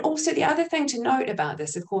 And also the other thing to note about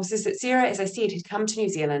this, of course, is that Sarah, as I said, had come to New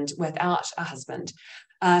Zealand without a husband.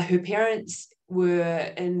 Her parents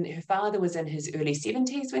her father was in his early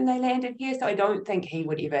 70s when they landed here, so I don't think he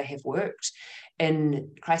would ever have worked in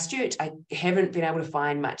Christchurch. I haven't been able to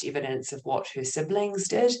find much evidence of what her siblings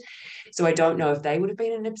did, so I don't know if they would have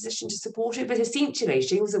been in a position to support her, but essentially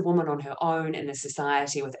she was a woman on her own in a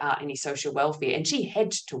society without any social welfare, and she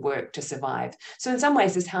had to work to survive. So in some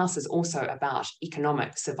ways, this house is also about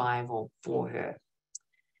economic survival for her.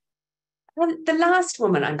 The last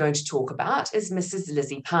woman I'm going to talk about is Mrs.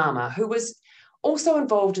 Lizzie Palmer, who was also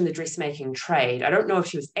involved in the dressmaking trade. I don't know if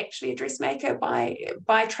she was actually a dressmaker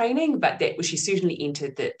by training, but she certainly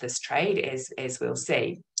entered this trade, as we'll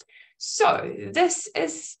see. So this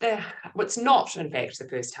is what's not, in fact, the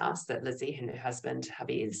first house that Lizzie and her husband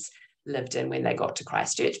Habez lived in when they got to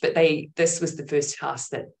Christchurch, but this was the first house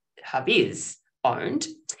that Habez owned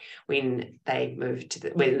when they moved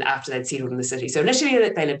after they'd settled in the city. So initially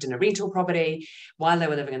they lived in a rental property. While they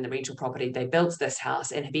were living in the rental property, they built this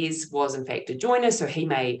house, and Habez was in fact a joiner, so he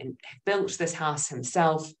may have built this house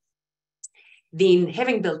himself. Then,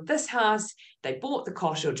 having built this house, they bought the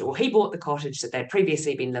cottage, or he bought the cottage that they'd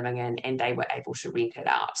previously been living in, and they were able to rent it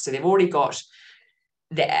out. So they've already got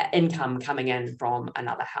the income coming in from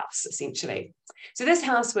another house, essentially. So this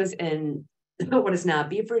house was in what is now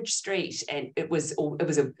Beveridge Street, and it was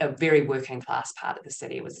a very working class part of the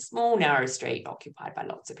city. It was a small, narrow street occupied by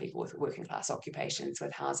lots of people with working class occupations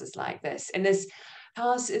with houses like this. And this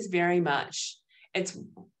house is very much,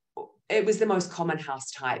 it was the most common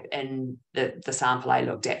house type in the sample I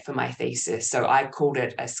looked at for my thesis. So I called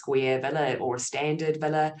it a square villa or a standard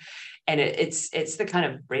villa. And it's the kind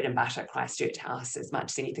of bread and butter Christchurch house as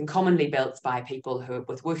much as anything, commonly built by people who are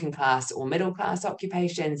with working class or middle class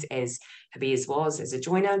occupations, as Habez was as a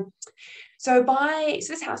joiner. So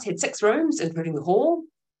this house had 6 rooms, including the hall.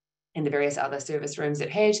 and the various other service rooms it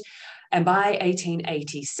had. And by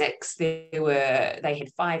 1886, they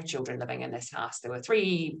had 5 children living in this house. There were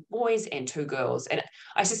 3 boys and 2 girls. And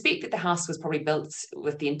I suspect that the house was probably built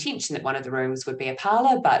with the intention that one of the rooms would be a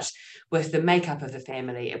parlour, but with the makeup of the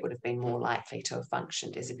family, it would have been more likely to have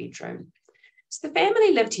functioned as a bedroom. So the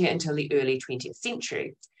family lived here until the early 20th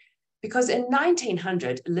century, because in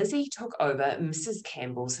 1900, Lizzie took over Mrs.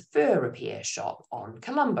 Campbell's fur repair shop on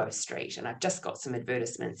Colombo Street. And I've just got some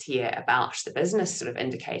advertisements here about the business, sort of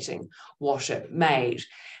indicating what it made.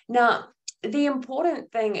 Now, the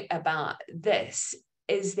important thing about this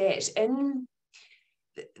is that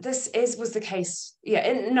was the case,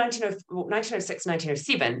 in 1906,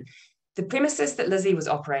 1907, the premises that Lizzie was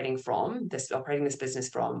operating this business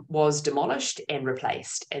from, was demolished and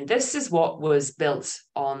replaced. And this is what was built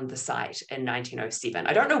on the site in 1907.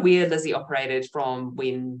 I don't know where Lizzie operated from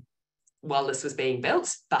while this was being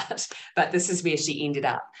built, but this is where she ended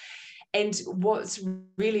up. And what's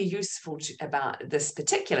really useful about this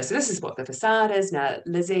particular, so this is what the facade is. Now,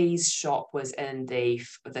 Lizzie's shop was in the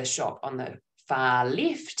shop on the far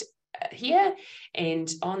left here,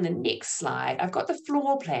 and on the next slide I've got the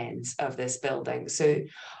floor plans of this building. So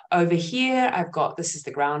over here I've got, this is the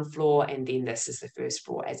ground floor, and then this is the first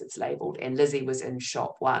floor as it's labelled, and Lizzie was in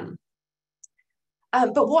shop 1.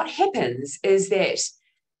 But what happens is that,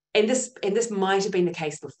 and this might have been the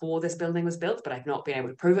case before this building was built, but I've not been able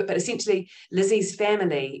to prove it, but essentially Lizzie's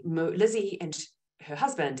family, Lizzie and her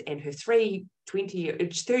husband and her 3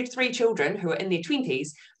 children who are in their 20s,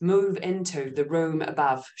 move into the room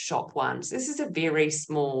above shop 1. So this is a very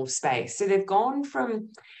small space. So they've gone from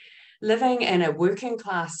living in a working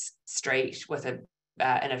class street with in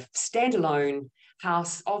a standalone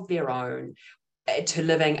house of their own, to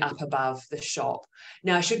living up above the shop.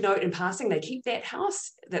 Now, I should note in passing, they keep that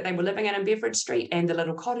house that they were living in Beveridge Street and the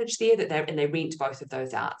little cottage there, and they rent both of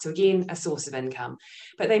those out. So again, a source of income.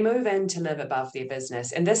 But they move in to live above their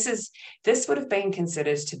business. And this would have been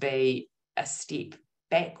considered to be a step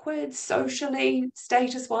backwards socially,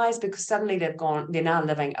 status-wise, because suddenly they're now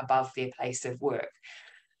living above their place of work.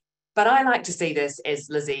 But I like to see this as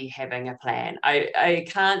Lizzie having a plan. I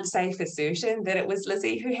can't say for certain that it was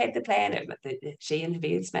Lizzie who had the plan. She and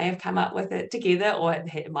Vez may have come up with it together, or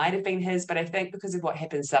it might have been his, but I think because of what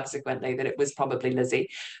happened subsequently that it was probably Lizzie.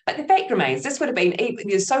 But the fact remains, this would have been,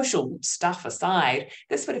 the social stuff aside,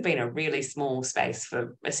 this would have been a really small space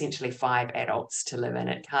for essentially 5 adults to live in.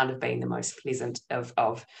 It can't have been the most pleasant of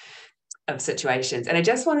situations. And I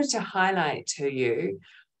just wanted to highlight to you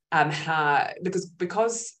how,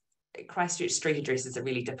 because Christchurch street addresses are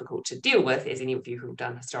really difficult to deal with, as any of you who've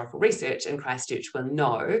done historical research in Christchurch will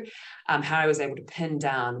know, how I was able to pin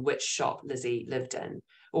down which shop Lizzie lived in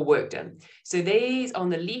or worked in. So these on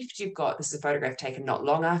the left, you've got, this is a photograph taken not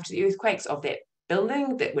long after the earthquakes of that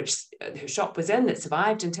building which her shop was in, that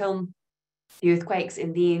survived until the earthquakes,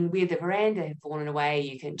 and then where the veranda had fallen away,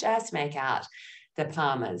 you can just make out the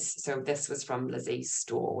Palmers. So this was from Lizzie's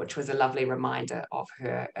store, which was a lovely reminder of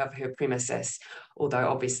her premises, although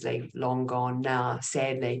obviously long gone now,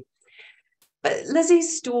 sadly. But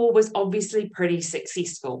Lizzie's store was obviously pretty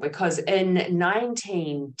successful, because in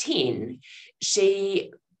 1910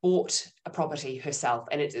 she bought a property herself,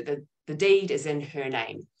 and the deed is in her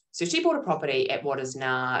name. So she bought a property at what is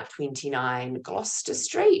now 29 Gloucester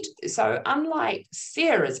Street. So unlike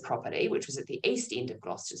Sarah's property, which was at the east end of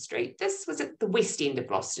Gloucester Street, this was at the west end of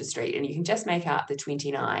Gloucester Street. And you can just make out the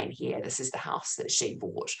 29 here. This is the house that she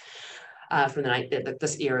bought from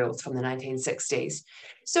this aerial from the 1960s.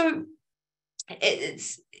 So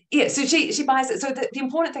so she buys it. So the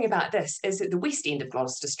important thing about this is that the west end of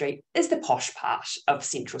Gloucester Street is the posh part of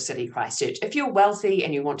central city Christchurch. If you're wealthy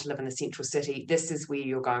and you want to live in the central city, this is where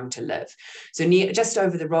you're going to live. So just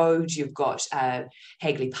over the road, you've got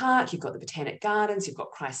Hagley Park, you've got the Botanic Gardens, you've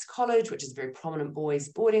got Christ College, which is a very prominent boys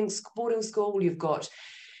boarding school. You've got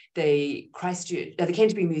the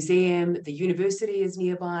Canterbury Museum, the university is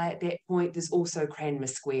nearby at that point. There's also Cranmer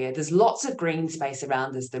Square. There's lots of green space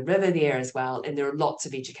around. There's the river there as well, and there are lots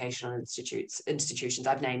of educational institutions.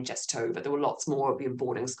 I've named just 2, but there were lots more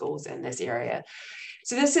boarding schools in this area.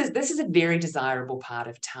 So this is a very desirable part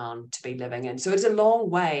of town to be living in. So it's a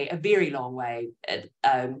very long way,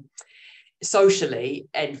 socially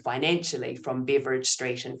and financially from Beveridge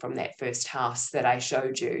Street and from that first house that I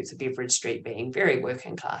showed you. So Beveridge Street being very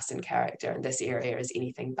working class in character, and this area is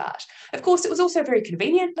anything but. Of course, it was also a very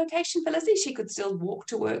convenient location for Lizzie. She could still walk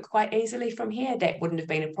to work quite easily from here. That wouldn't have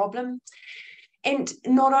been a problem. And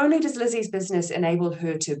not only does Lizzie's business enable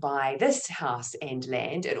her to buy this house and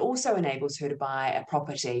land, it also enables her to buy a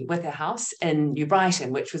property with a house in New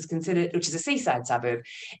Brighton, which is a seaside suburb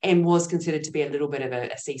and was considered to be a little bit of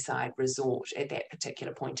a seaside resort at that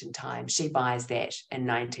particular point in time. She buys that in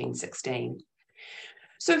 1916.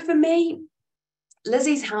 So for me,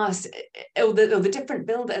 Lizzie's house, or the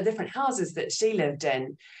different houses that she lived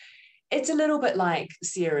in, it's a little bit like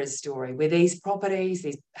Sarah's story, where these properties,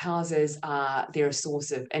 these houses they're a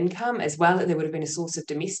source of income as well. They would have been a source of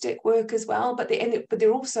domestic work as well, but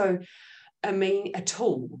they're also a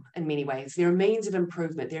tool in many ways. They're a means of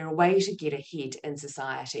improvement. They're a way to get ahead in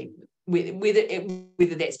society,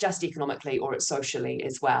 whether that's just economically or it's socially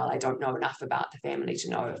as well. I don't know enough about the family to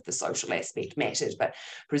know if the social aspect mattered, but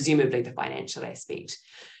presumably the financial aspect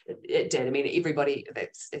it did. I mean, everybody,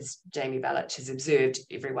 as Jamie Ballach has observed,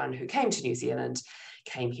 everyone who came to New Zealand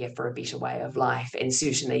came here for a better way of life and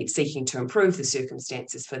certainly seeking to improve the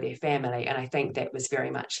circumstances for their family. And I think that was very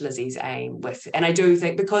much Lizzie's aim and I do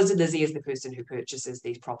think, because Lizzie is the person who purchases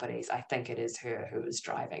these properties, I think it is her who is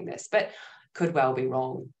driving this, but could well be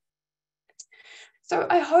wrong. So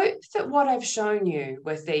I hope that what I've shown you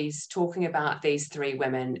with talking about these three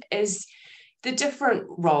women is the different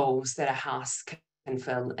roles that a house can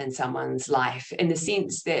fill in someone's life, in the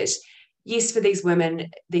sense that, yes, for these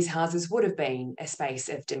women, these houses would have been a space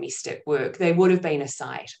of domestic work. They would have been a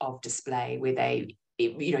site of display where they,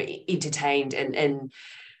 entertained. In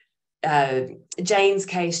Jane's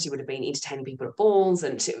case, she would have been entertaining people at balls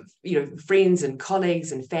and, friends and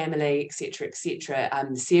colleagues and family, etc., etc.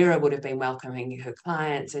 Sarah would have been welcoming her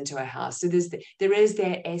clients into her house. So there is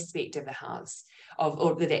that aspect of the house,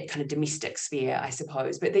 or that kind of domestic sphere, I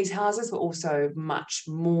suppose. But these houses were also much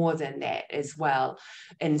more than that as well.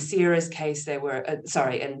 In Sarah's case,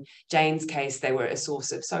 in Jane's case, they were a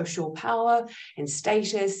source of social power and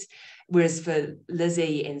status. Whereas for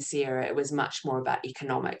Lizzie and Sarah, it was much more about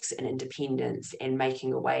economics and independence and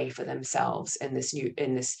making a way for themselves in this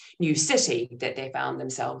new city that they found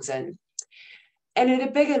themselves in. And at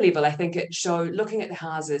a bigger level, I think it showed, looking at the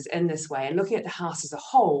houses in this way and looking at the house as a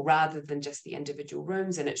whole rather than just the individual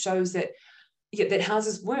rooms, and it shows that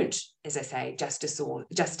houses weren't, as I say, just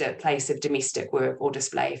a place of domestic work or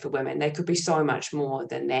display for women. They could be so much more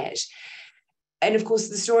than that. And of course,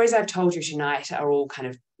 the stories I've told you tonight are all kind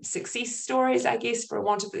of success stories, I guess, for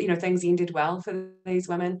want of, things ended well for these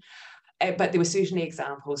women. But there were certainly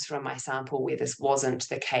examples from my sample where this wasn't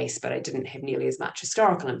the case, but I didn't have nearly as much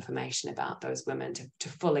historical information about those women to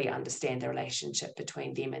fully understand the relationship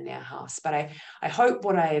between them and their house. But I hope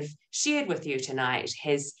what I've shared with you tonight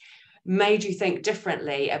has made you think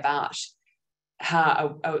differently about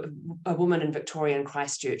how a woman in Victorian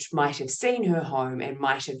Christchurch might have seen her home and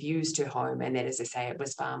might have used her home, and that, as I say, it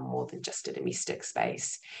was far more than just a domestic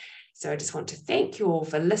space. So I just want to thank you all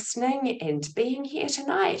for listening and being here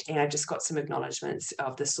tonight. And I've just got some acknowledgements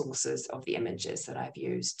of the sources of the images that I've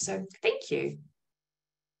used. So thank you.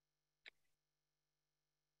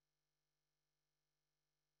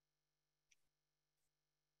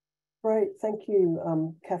 Great, thank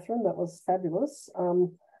you, Katharine. That was fabulous.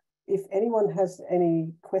 If anyone has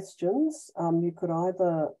any questions, you could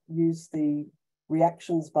either use the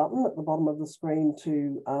reactions button at the bottom of the screen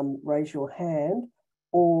to raise your hand,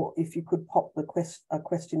 or if you could pop a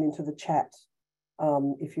question into the chat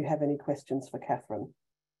if you have any questions for Katharine.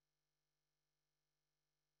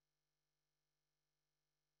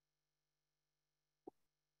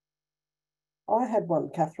 I had one,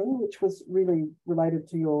 Katharine, which was really related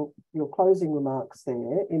to your closing remarks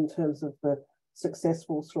there in terms of the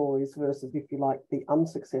successful stories versus, if you like, the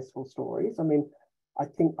unsuccessful stories. I mean, I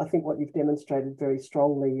think what you've demonstrated very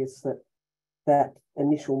strongly is that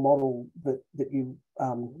initial model that you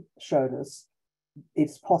showed us,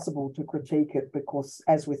 it's possible to critique it because,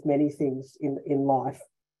 as with many things in life,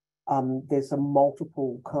 there's a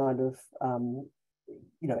multiple kind of,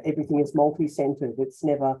 everything is multi-centered. It's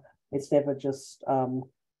never just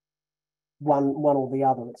one or the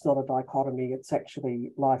other. It's not a dichotomy. It's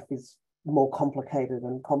actually, life is more complicated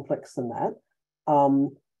and complex than that.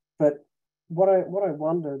 But what I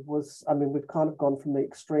wondered was, I mean, we've kind of gone from the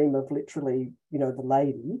extreme of literally, the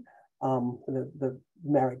lady, the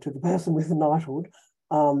married to the person with the knighthood,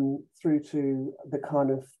 through to the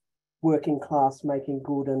kind of working class making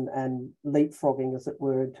good and leapfrogging, as it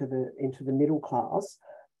were, into the middle class.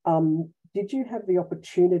 Did you have the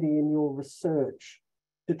opportunity in your research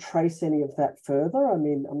to trace any of that further? I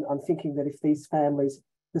mean, I'm thinking that if these families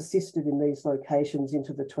persisted in these locations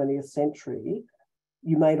into the 20th century,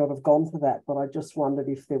 you may not have gone for that, but I just wondered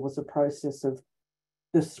if there was a process of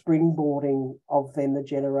the springboarding of then the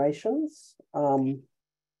generations.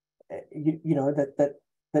 you know,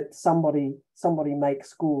 that somebody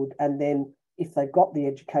makes good, and then if they've got the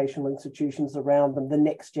educational institutions around them, the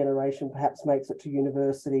next generation perhaps makes it to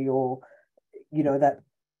university, or, you know, that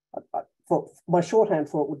for my shorthand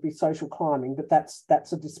for it would be social climbing, but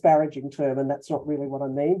that's a disparaging term, and that's not really what I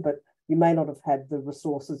mean. But you may not have had the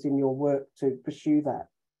resources in your work to pursue that.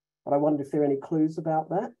 But I wonder if there are any clues about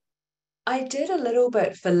that. I did a little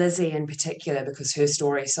bit for Lizzie in particular because her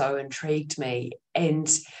story so intrigued me. And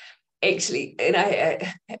actually, and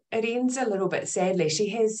it ends a little bit sadly. She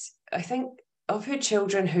has, I think, of her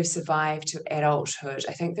children who survived to adulthood,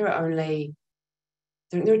 I think there are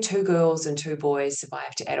 2 girls and 2 boys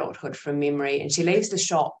survived to adulthood from memory. And she leaves the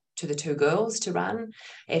shop to the 2 girls to run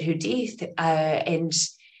at her death. And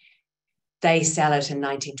they sell it in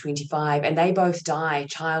 1925, and they both die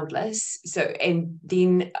childless. So, and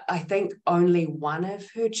then I think only one of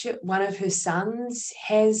her sons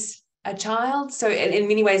has a child. So, in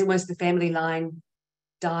many ways, almost the family line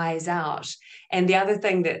dies out. And the other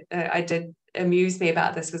thing that I did amuse me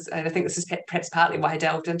about this was, and I think this is perhaps partly why I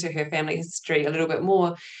delved into her family history a little bit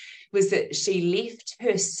more, was that she left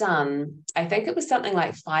her son, I think it was something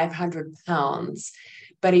like £500,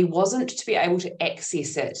 but he wasn't to be able to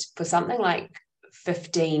access it for something like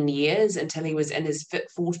 15 years until he was in his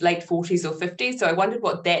late 40s or 50s. So I wondered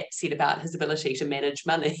what that said about his ability to manage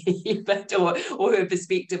money, or her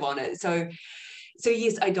perspective on it. So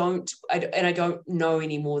yes, I don't know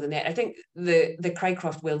any more than that. I think the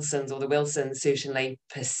Craycroft Wilsons, or the Wilsons, certainly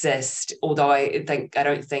persist, although I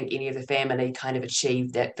don't think any of the family kind of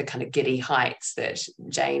achieved the kind of giddy heights that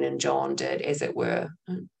Jane and John did, as it were.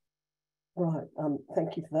 Right.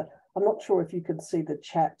 Thank you for that. I'm not sure if you can see the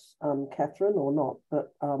chat, Katharine, or not,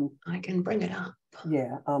 but I can bring it up.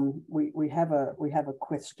 Yeah. We have a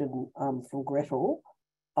question from Gretel,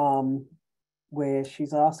 where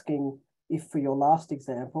she's asking if, for your last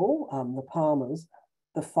example, the Palmers,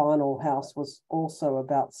 the final house was also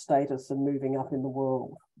about status and moving up in the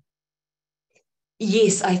world.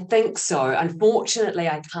 Yes, I think so. Unfortunately,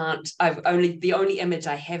 I can't. The only image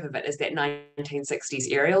I have of it is that 1960s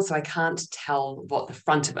aerial, so I can't tell what the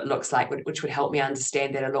front of it looks like, which would help me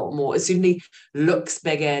understand that a lot more. It certainly looks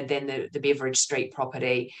bigger than the Beveridge Street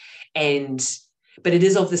property, but it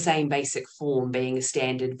is of the same basic form, being a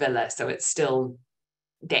standard villa. So it's still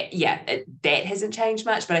that. Yeah, that hasn't changed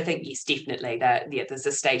much. But I think yes, definitely that. Yeah, there's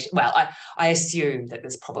a status. Well, I assume that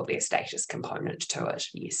there's probably a status component to it.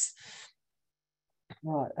 Yes.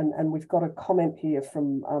 Right, and we've got a comment here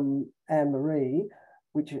from Anne-Marie,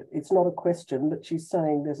 which it's not a question, but she's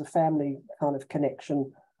saying there's a family kind of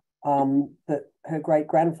connection, that her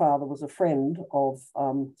great-grandfather was a friend of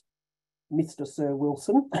Mr. Sir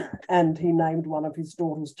Wilson, and he named one of his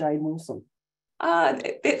daughters Jane Wilson.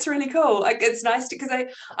 That's really cool. It's nice because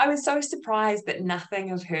I was so surprised that nothing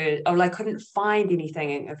of her, I couldn't find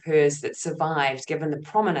anything of hers that survived, given the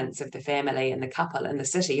prominence of the family and the couple in the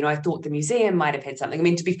city. You know, I thought the museum might have had something. I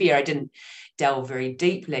mean, to be fair, I didn't delve very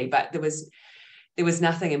deeply, but there was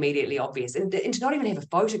nothing immediately obvious. And to not even have a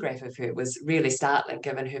photograph of her was really startling,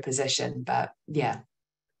 given her position. But yeah.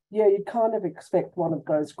 Yeah, you'd kind of expect one of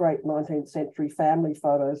those great 19th century family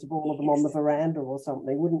photos of all of them on the veranda or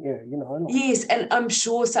something, wouldn't you? You know. Yes, and I'm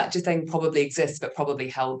sure such a thing probably exists, but probably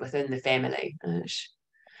held within the family.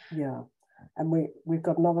 Yeah, and we've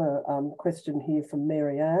got another question here from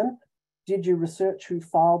Mary Ann. Did you research who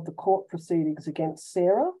filed the court proceedings against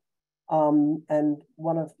Sarah? And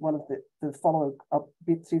one of the follow-up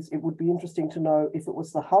bits is, it would be interesting to know if it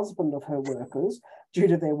was the husband of her workers, due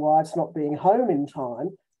to their wives not being home in time,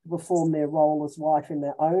 to perform their role as wife in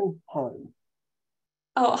their own home.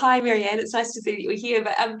 Oh, hi, Marianne. It's nice to see that you're here.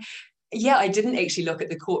 But yeah, I didn't actually look at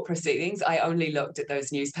the court proceedings. I only looked at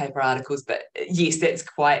those newspaper articles. But yes, that's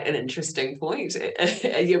quite an interesting point.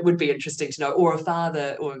 It would be interesting to know, or a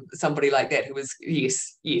father or somebody like that who was,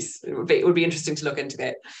 yes, it would be interesting to look into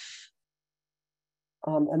that.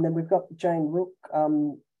 And then we've got Jane Rook,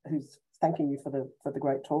 who's thanking you for the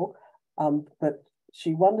great talk. But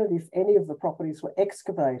she wondered if any of the properties were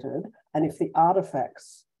excavated and if the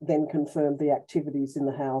artefacts then confirmed the activities in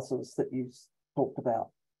the houses that you talked about.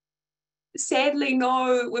 Sadly,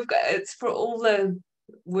 no. It's for all the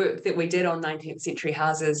work that we did on 19th century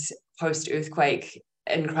houses post-earthquake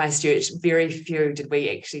in Christchurch. Very few did we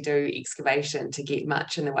actually do excavation to get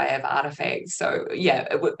much in the way of artefacts. So yeah,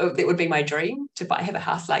 that would be my dream, to have a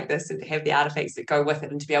house like this and to have the artefacts that go with it,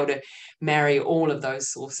 and to be able to marry all of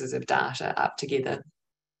those sources of data up together.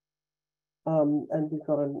 And we've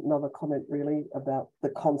got another comment really about the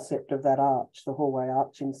concept of that arch, the hallway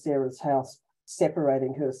arch in Sarah's house,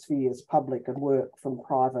 separating her spheres, public and work, from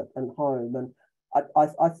private and home. And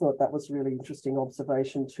I thought that was a really interesting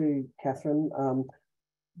observation too, Katharine,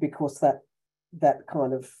 because that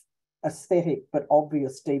kind of aesthetic but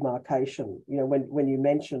obvious demarcation, you know, when you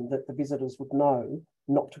mentioned that the visitors would know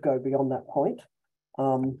not to go beyond that point,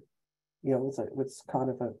 you know, it was kind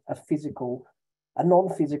of a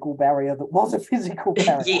non-physical barrier that was a physical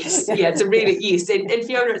barrier. Yes, yeah, it's a really, yes. And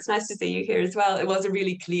Fiona, it's nice to see you here as well. It was a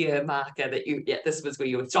really clear marker that this was where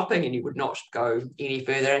you were stopping and you would not go any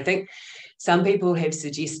further. I think some people have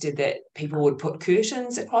suggested that people would put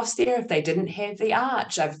curtains across there if they didn't have the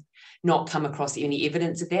arch. I've not come across any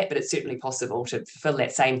evidence of that, but it's certainly possible to fulfill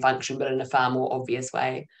that same function, but in a far more obvious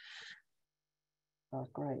way. Oh,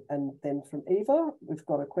 great. And then from Eva, we've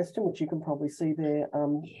got a question, which you can probably see there,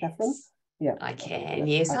 Yes. Catherine. Yeah, I can.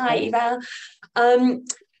 Yes. Okay. Hi, Eva.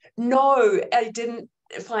 No, I didn't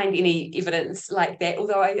find any evidence like that,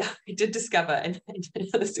 although I did discover, and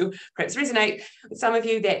this will perhaps resonate with some of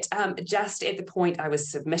you, that just at the point I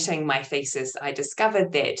was submitting my thesis, I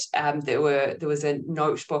discovered that there was a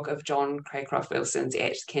notebook of John Craycroft Wilson's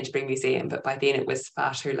at Canterbury Museum, but by then it was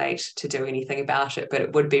far too late to do anything about it. But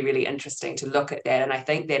it would be really interesting to look at that, and I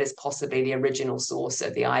think that is possibly the original source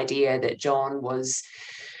of the idea that John was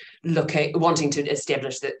wanting to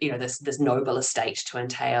establish that, you know, this noble estate to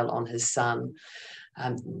entail on his son.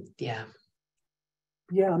 Yeah,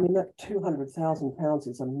 I mean, that £200,000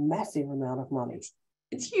 is a massive amount of money.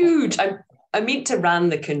 It's huge. I meant to run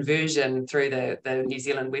the conversion through the New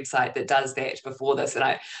Zealand website that does that before this, and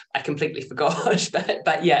I completely forgot.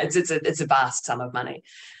 But yeah, it's a vast sum of money.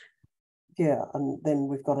 Yeah, and then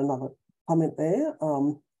we've got another comment there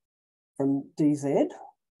from DZ,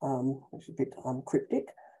 which is a bit cryptic,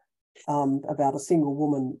 about a single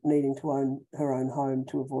woman needing to own her own home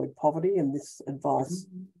to avoid poverty, and this advice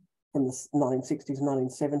from the 1960s,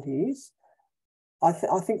 1970s. I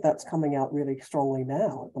think that's coming out really strongly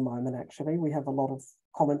now at the moment, actually. We have a lot of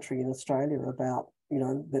commentary in Australia about, you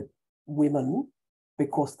know, that women,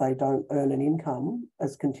 because they don't earn an income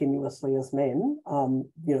as continuously as men,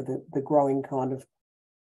 you know, the growing kind of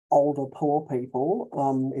older poor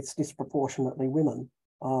people, it's disproportionately women.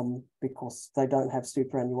 Because they don't have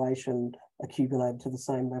superannuation accumulated to the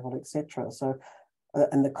same level, etc. So,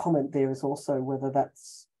 and the comment there is also whether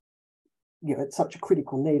that's, you know, it's such a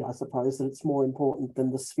critical need, I suppose, that it's more important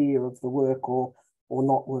than the sphere of the work or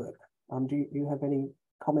not work. Do you have any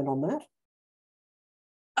comment on that?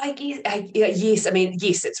 I guess, yes. I mean,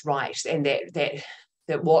 yes, it's right, and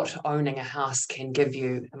that what owning a house can give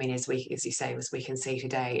you, I mean, as you say, as we can see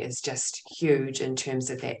today, is just huge in terms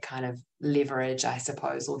of that kind of leverage, I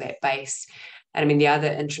suppose, or that base. And I mean, the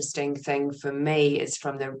other interesting thing for me is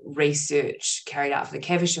from the research carried out for the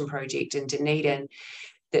Kaston project in Dunedin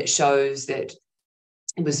that shows that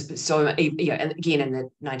it was so, you know, and again, in the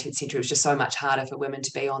 19th century, it was just so much harder for women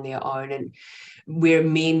to be on their own, and where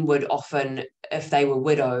men would often, if they were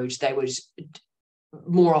widowed, they would,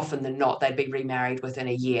 more often than not, they'd be remarried within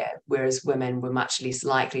a year, whereas women were much less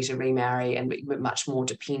likely to remarry and were much more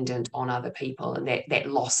dependent on other people. And that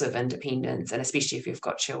loss of independence, and especially if you've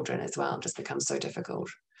got children as well, just becomes so difficult.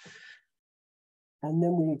 And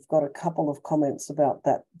then we've got a couple of comments about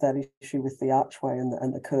that issue with the archway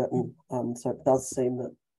and the curtain. So it does seem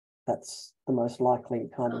that that's the most likely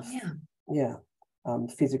kind of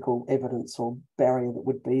physical evidence or barrier that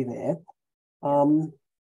would be there.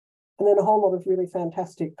 And then a whole lot of really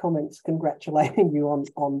fantastic comments congratulating you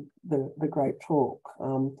on the great talk.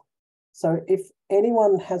 So if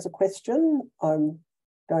anyone has a question, I'm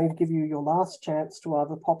going to give you your last chance to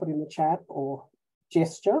either pop it in the chat or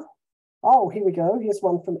gesture. Oh, here we go. Here's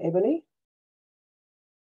one from Ebony.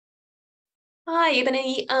 Hi,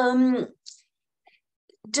 Ebony.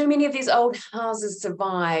 Do many of these old houses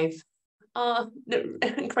survive?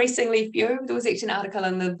 Increasingly few. There was actually an article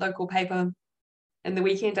in the local paper in the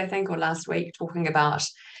weekend, I think, or last week, talking about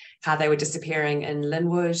how they were disappearing in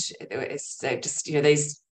Linwood. It's just, you know,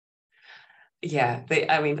 these,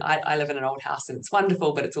 I mean, I live in an old house and it's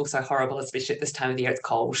wonderful, but it's also horrible, especially at this time of the year. It's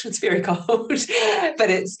cold. It's very cold.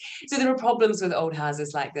 But so there are problems with old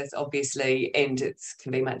houses like this, obviously, and it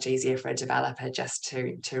can be much easier for a developer just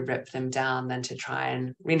to rip them down than to try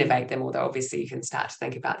and renovate them, although obviously you can start to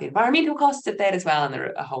think about the environmental costs of that as well, and there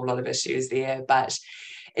are a whole lot of issues there. But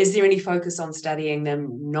is there any focus on studying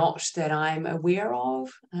them? Not that I'm aware of,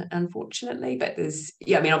 unfortunately, but there's,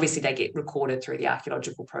 I mean, obviously they get recorded through the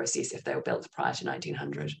archaeological process if they were built prior to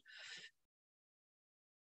 1900.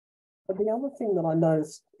 But the other thing that I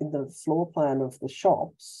noticed in the floor plan of the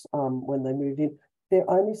shops, when they moved in, there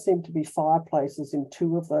only seemed to be fireplaces in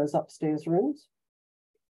 2 of those upstairs rooms.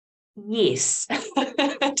 Yes.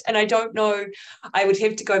 And I don't know, I would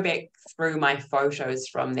have to go back through my photos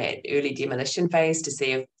from that early demolition phase to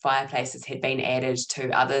see if fireplaces had been added to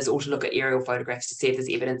others, or to look at aerial photographs to see if there's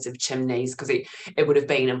evidence of chimneys, because it would have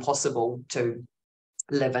been impossible to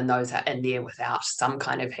live in those in there without some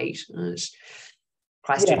kind of heat.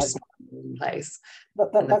 Christchurch is in place.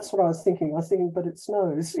 That's what I was thinking. But it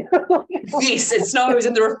snows. Yes, it snows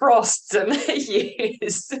and there are frosts. And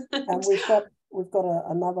yes. And we've got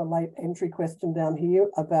another late entry question down here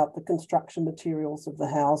about the construction materials of the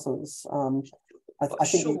houses. I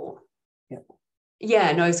think sure.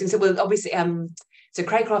 Yeah, no, so well, obviously, so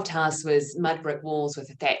Craycroft House was mud brick walls with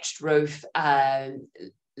a thatched roof.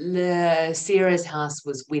 Sarah's house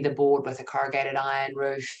was weatherboard with a corrugated iron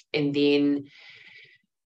roof, and then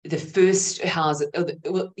the first house,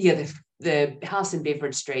 the house in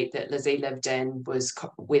Beveridge Street that Lizzie lived in was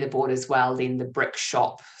weatherboard as well. Then the brick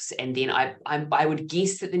shops, and then I would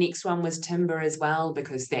guess that the next one was timber as well,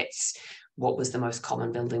 because that's what was the most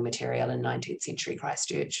common building material in 19th century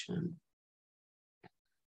Christchurch.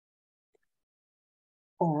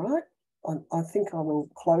 All right. I think I will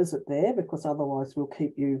close it there, because otherwise we'll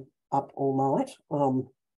keep you up all night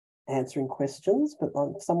answering questions. But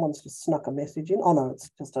someone's just snuck a message in. Oh, no,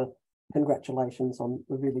 it's just a congratulations on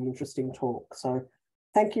a really interesting talk. So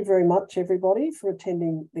thank you very much, everybody, for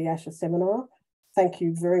attending the ASHA seminar. Thank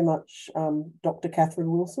you very much, Dr.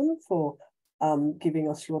 Katharine Wilson, for giving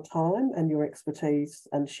us your time and your expertise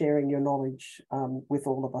and sharing your knowledge with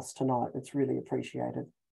all of us tonight. It's really appreciated.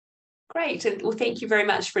 Great. And well, thank you very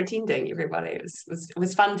much for attending, everybody. It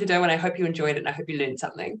was fun to do, and I hope you enjoyed it, and I hope you learned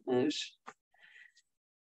something.